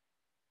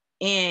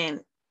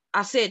 And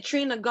I said,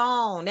 Trina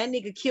gone. That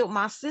nigga killed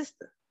my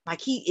sister.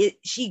 Like,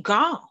 she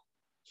gone.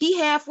 He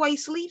halfway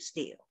sleep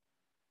still.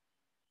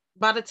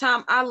 By the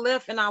time I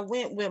left and I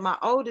went with my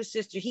older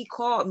sister, he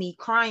called me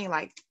crying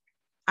like,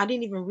 I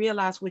didn't even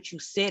realize what you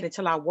said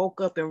until I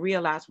woke up and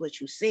realized what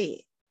you said.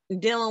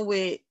 Dealing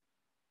with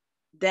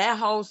that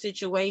whole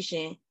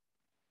situation,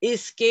 it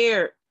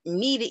scared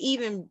me to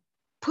even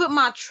put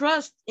my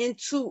trust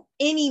into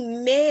any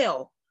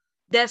male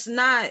that's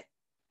not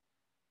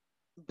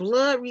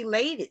blood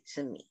related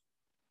to me.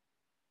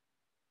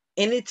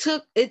 And it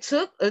took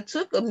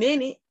a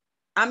minute.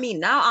 I mean,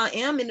 now I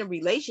am in a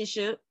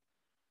relationship,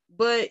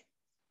 but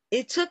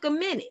it took a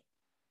minute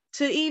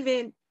to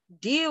even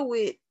deal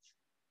with,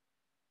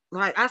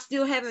 like, I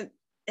still haven't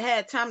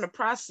had time to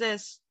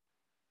process.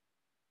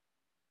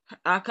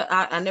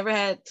 I never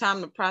had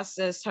time to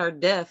process her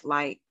death.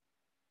 Like,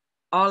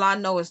 all I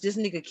know is this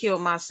nigga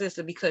killed my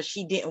sister because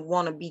she didn't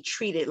want to be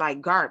treated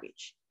like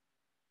garbage.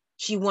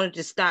 She wanted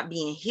to stop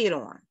being hit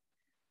on.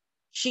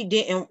 She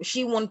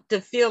wanted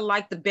to feel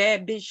like the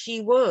bad bitch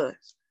she was.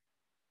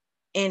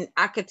 And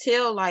I could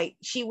tell, like,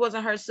 she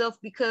wasn't herself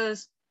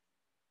because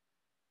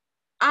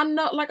I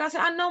know, like I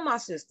said, I know my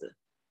sister.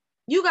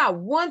 You got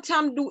one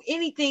time to do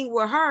anything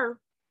with her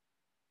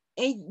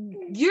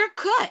and you're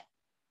cut.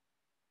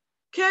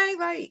 Okay,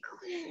 like,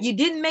 you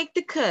didn't make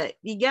the cut.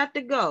 You got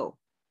to go.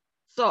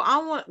 So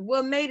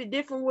what made it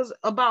different was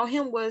about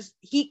him was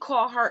he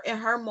caught her in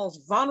her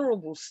most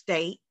vulnerable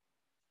state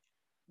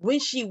when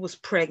she was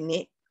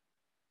pregnant,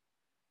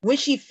 when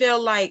she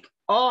felt like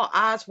all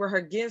odds were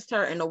against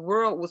her and the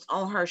world was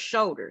on her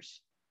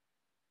shoulders.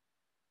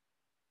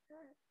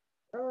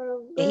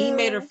 And he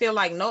made her feel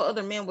like no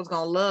other man was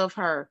gonna love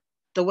her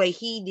the way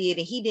he did,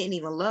 and he didn't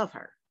even love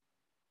her.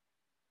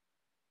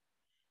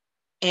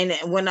 And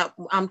when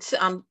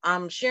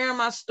I'm sharing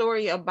my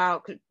story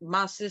about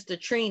my sister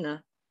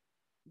Trina,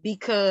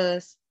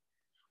 because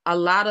a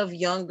lot of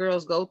young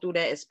girls go through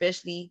that,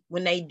 especially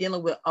when they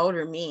dealing with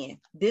older men.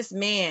 This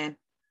man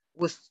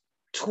was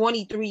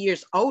 23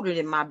 years older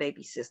than my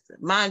baby sister.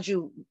 Mind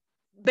you,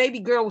 baby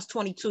girl was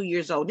 22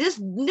 years old. This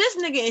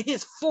nigga in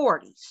his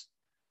 40s.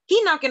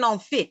 He knocking on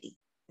 50.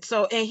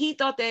 So, and he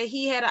thought that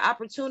he had an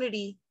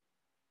opportunity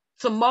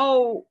to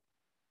mold,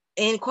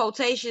 in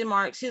quotation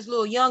marks, his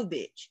little young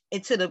bitch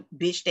into the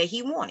bitch that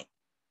he wanted.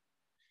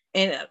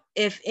 And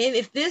if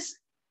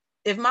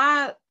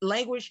my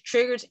language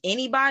triggers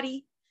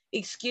anybody,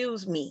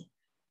 excuse me,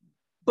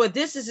 but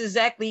this is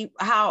exactly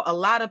how a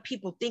lot of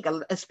people think,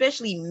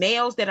 especially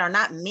males that are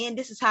not men.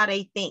 This is how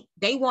they think.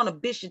 They want a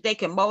bitch that they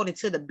can mold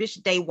into the bitch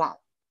that they want.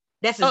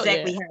 That's Oh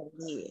exactly yeah. how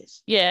it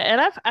is. Yeah,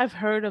 and I've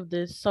heard of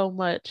this so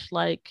much,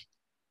 like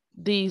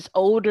these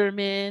older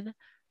men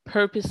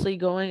purposely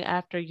going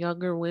after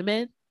younger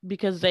women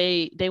because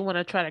they want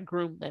to try to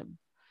groom them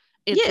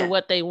into Yeah.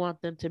 what they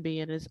want them to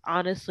be, and it's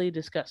honestly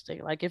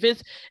disgusting. Like if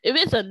it's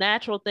a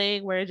natural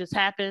thing where it just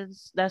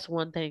happens, that's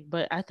one thing,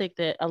 but I think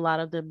that a lot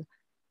of them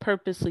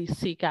purposely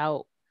seek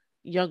out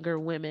younger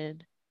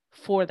women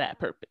for that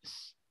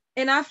purpose.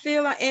 And I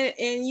feel like,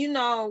 and you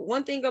know,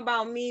 one thing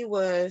about me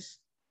was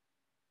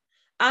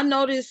I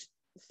noticed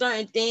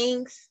certain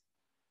things.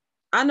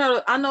 I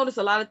noticed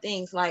a lot of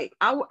things. Like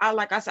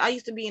like I said, I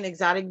used to be an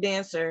exotic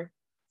dancer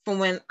from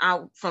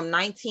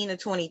 19 to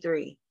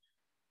 23.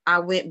 I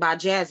went by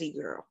Jazzy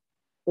Girl,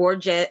 or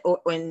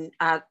when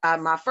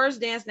my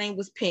first dance name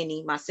was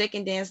Penny, my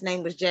second dance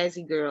name was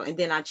Jazzy Girl, and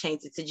then I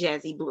changed it to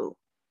Jazzy Blue.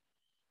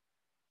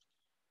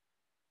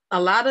 A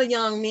lot of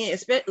young men,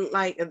 especially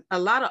like a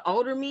lot of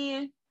older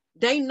men,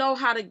 they know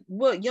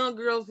what young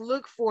girls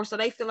look for, so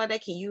they feel like they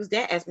can use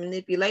that as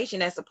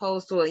manipulation, as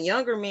opposed to a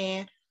younger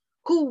man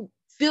who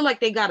feel like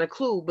they got a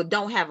clue but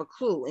don't have a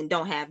clue and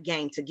don't have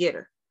game to get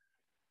her.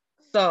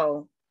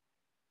 So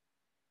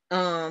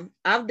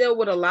I've dealt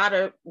with a lot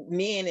of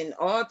men in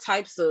all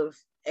types of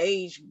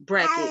age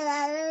brackets,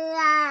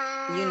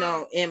 you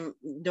know,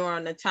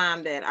 during the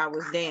time that I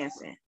was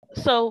dancing.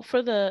 So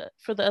for the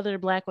other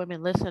black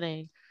women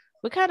listening,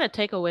 what kind of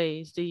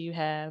takeaways do you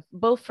have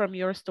both from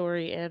your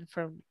story and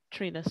from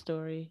Trina's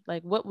story?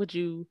 Like what would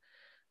you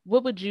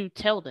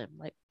tell them?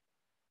 Like,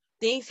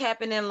 Things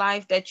happen in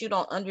life that you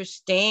don't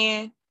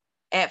understand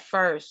at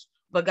first,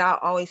 but God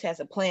always has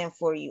a plan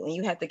for you, and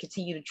you have to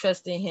continue to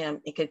trust in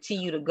him and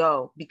continue to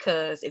go,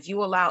 because if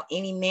you allow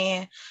any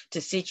man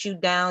to sit you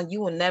down,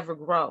 you will never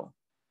grow.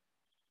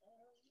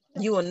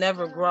 You will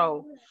never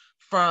grow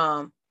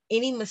from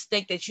any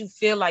mistake that you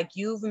feel like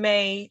you've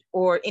made,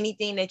 or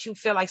anything that you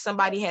feel like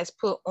somebody has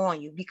put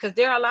on you, because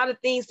there are a lot of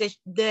things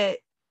that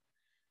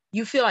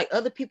you feel like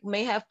other people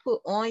may have put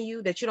on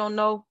you that you don't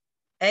know.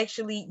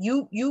 Actually,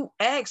 you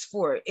ask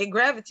for it, it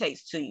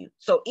gravitates to you.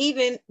 So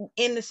even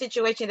in the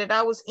situation that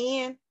I was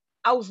in,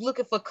 I was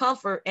looking for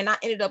comfort, and I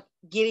ended up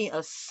getting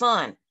a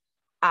son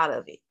out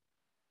of it.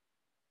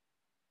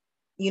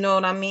 You know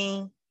what I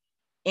mean?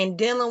 And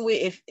dealing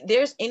with, if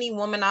there's any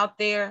woman out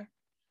there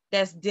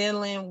that's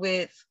dealing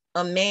with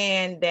a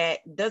man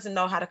that doesn't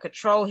know how to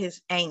control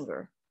his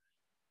anger,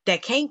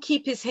 that can't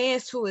keep his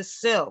hands to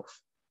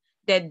himself,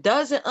 that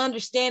doesn't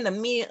understand the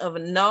meaning of a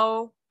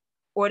no,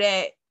 or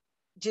that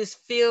just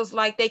feels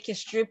like they can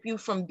strip you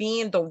from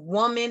being the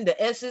woman,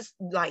 the essence,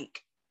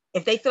 like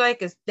if they feel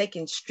like they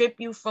can strip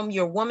you from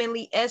your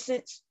womanly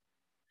essence,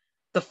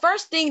 The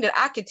first thing that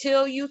I could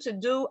tell you to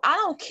do, I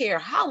don't care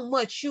how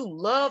much you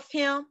love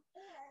him.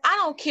 I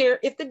don't care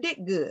if the dick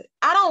good.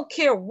 I don't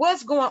care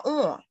what's going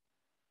on.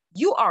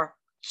 You are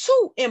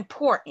too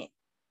important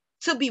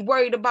to be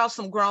worried about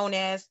some grown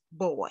ass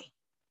boy.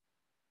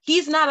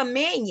 He's not a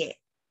man yet.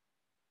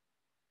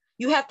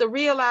 You have to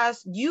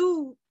realize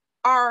you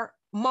are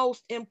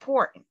most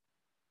important,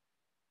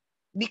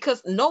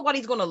 because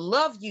nobody's going to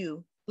love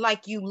you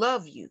like you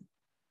love you.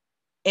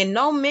 And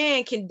no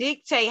man can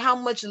dictate how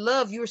much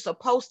love you're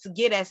supposed to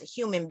get as a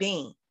human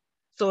being.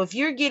 So if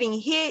you're getting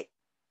hit,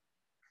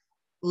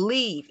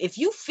 leave. If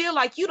you feel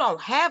like you don't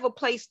have a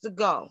place to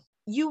go,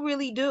 you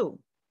really do.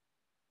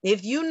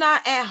 If you're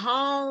not at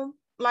home,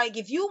 like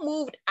if you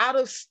moved out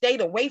of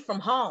state away from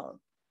home,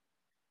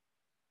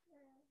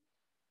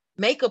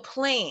 make a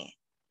plan.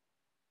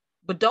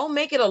 But don't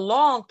make it a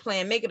long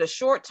plan. Make it a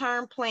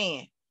short-term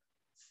plan.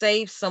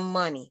 Save some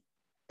money.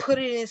 Put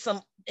it in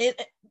some.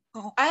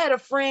 I had a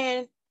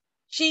friend.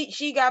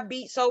 She got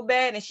beat so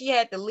bad and she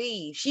had to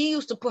leave. She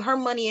used to put her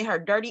money in her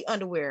dirty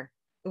underwear.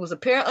 It was a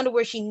pair of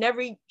underwear she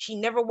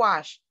never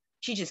washed.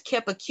 She just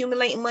kept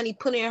accumulating money,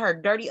 putting in her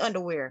dirty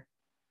underwear.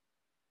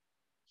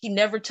 He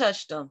never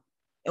touched them.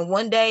 And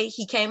one day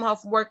he came home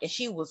from work and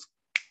she was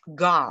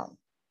gone.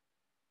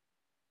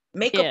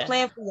 Make a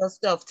plan for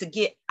yourself to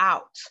get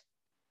out.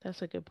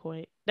 That's a good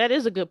point. That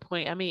is a good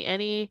point. I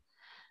mean,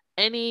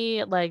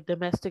 any like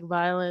domestic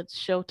violence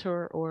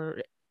shelter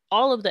or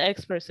all of the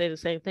experts say the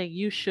same thing.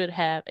 You should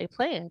have a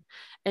plan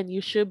and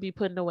you should be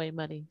putting away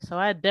money. So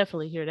I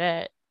definitely hear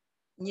that.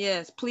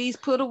 Yes, please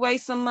put away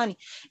some money.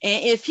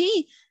 And if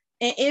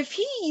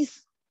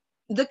he's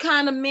the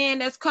kind of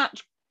man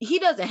he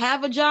doesn't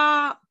have a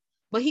job,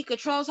 but he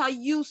controls how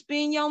you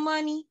spend your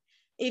money.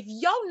 If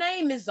your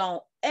name is on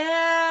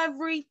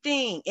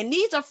everything, and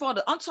these are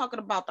I'm talking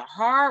about the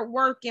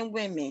hardworking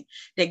women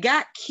that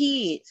got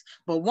kids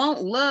but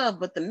won't love,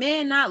 but the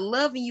man not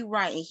loving you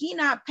right, and he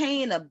not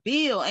paying a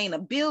bill, ain't a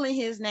bill in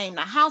his name,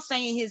 the house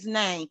ain't his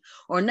name,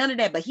 or none of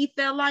that, but he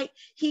felt like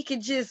he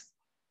could just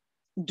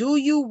do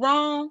you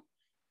wrong,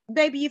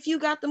 baby. If you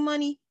got the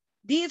money,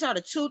 these are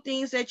the two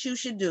things that you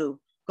should do.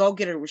 Go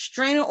get a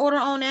restraining order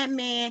on that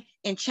man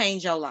and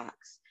change your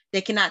locks. They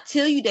cannot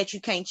tell you that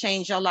you can't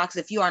change your locks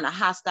if you are in a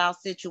hostile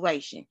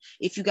situation.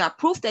 If you got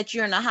proof that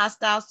you're in a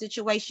hostile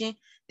situation,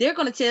 they're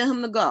going to tell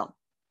him to go.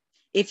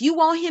 If you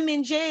want him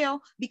in jail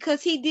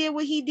because he did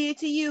what he did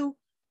to you,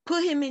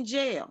 put him in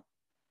jail.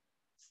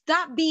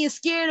 Stop being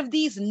scared of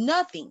these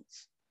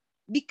nothings.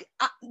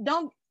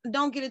 Don't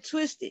get it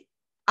twisted.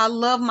 I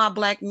love my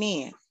Black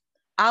men.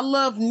 I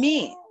love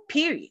men,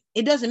 period.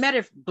 It doesn't matter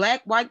if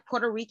Black, white,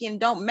 Puerto Rican,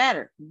 don't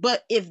matter.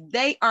 But if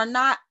they are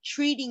not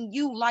treating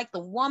you like the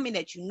woman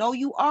that you know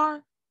you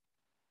are,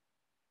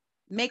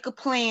 make a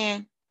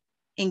plan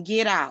and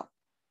get out.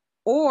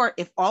 Or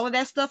if all of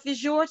that stuff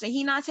is yours and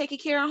he not taking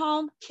care of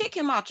home, kick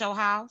him out your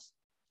house.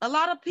 A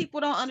lot of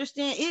people don't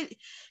understand it.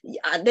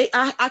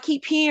 I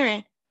keep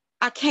hearing,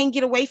 I can't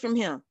get away from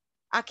him.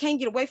 I can't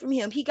get away from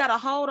him. He got a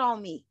hold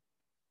on me.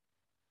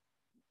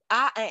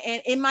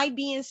 And it might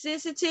be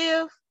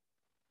insensitive,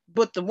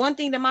 but the one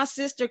thing that my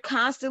sister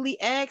constantly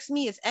asks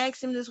me is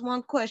ask him this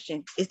one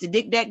question. Is the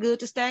dick that good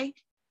to stay?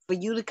 For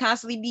you to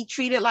constantly be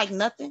treated like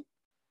nothing?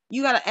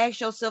 You got to ask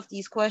yourself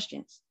these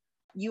questions.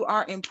 You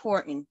are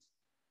important.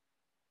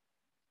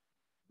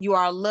 You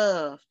are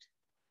loved.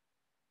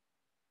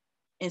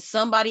 And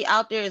somebody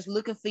out there is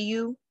looking for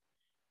you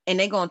and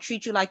they're going to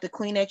treat you like the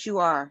queen that you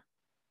are.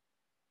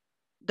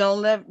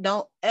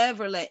 Don't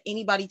ever let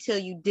anybody tell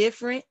you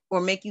different or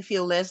make you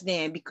feel less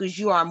than, because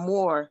you are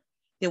more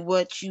than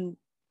what you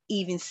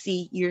even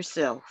see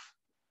yourself.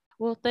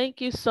 Well, thank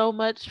you so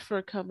much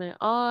for coming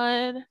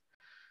on.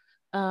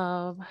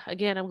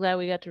 Again, I'm glad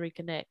we got to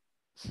reconnect.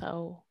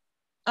 So,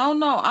 oh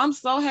no, I'm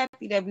so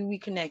happy that we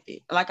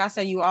reconnected. Like I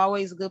said, you're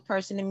always a good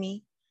person to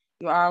me.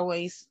 You're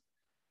always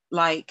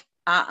like,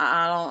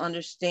 I don't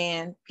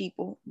understand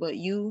people, but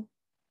you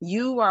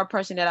are a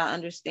person that I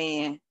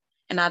understand.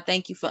 And I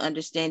thank you for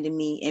understanding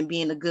me and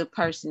being a good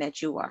person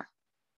that you are.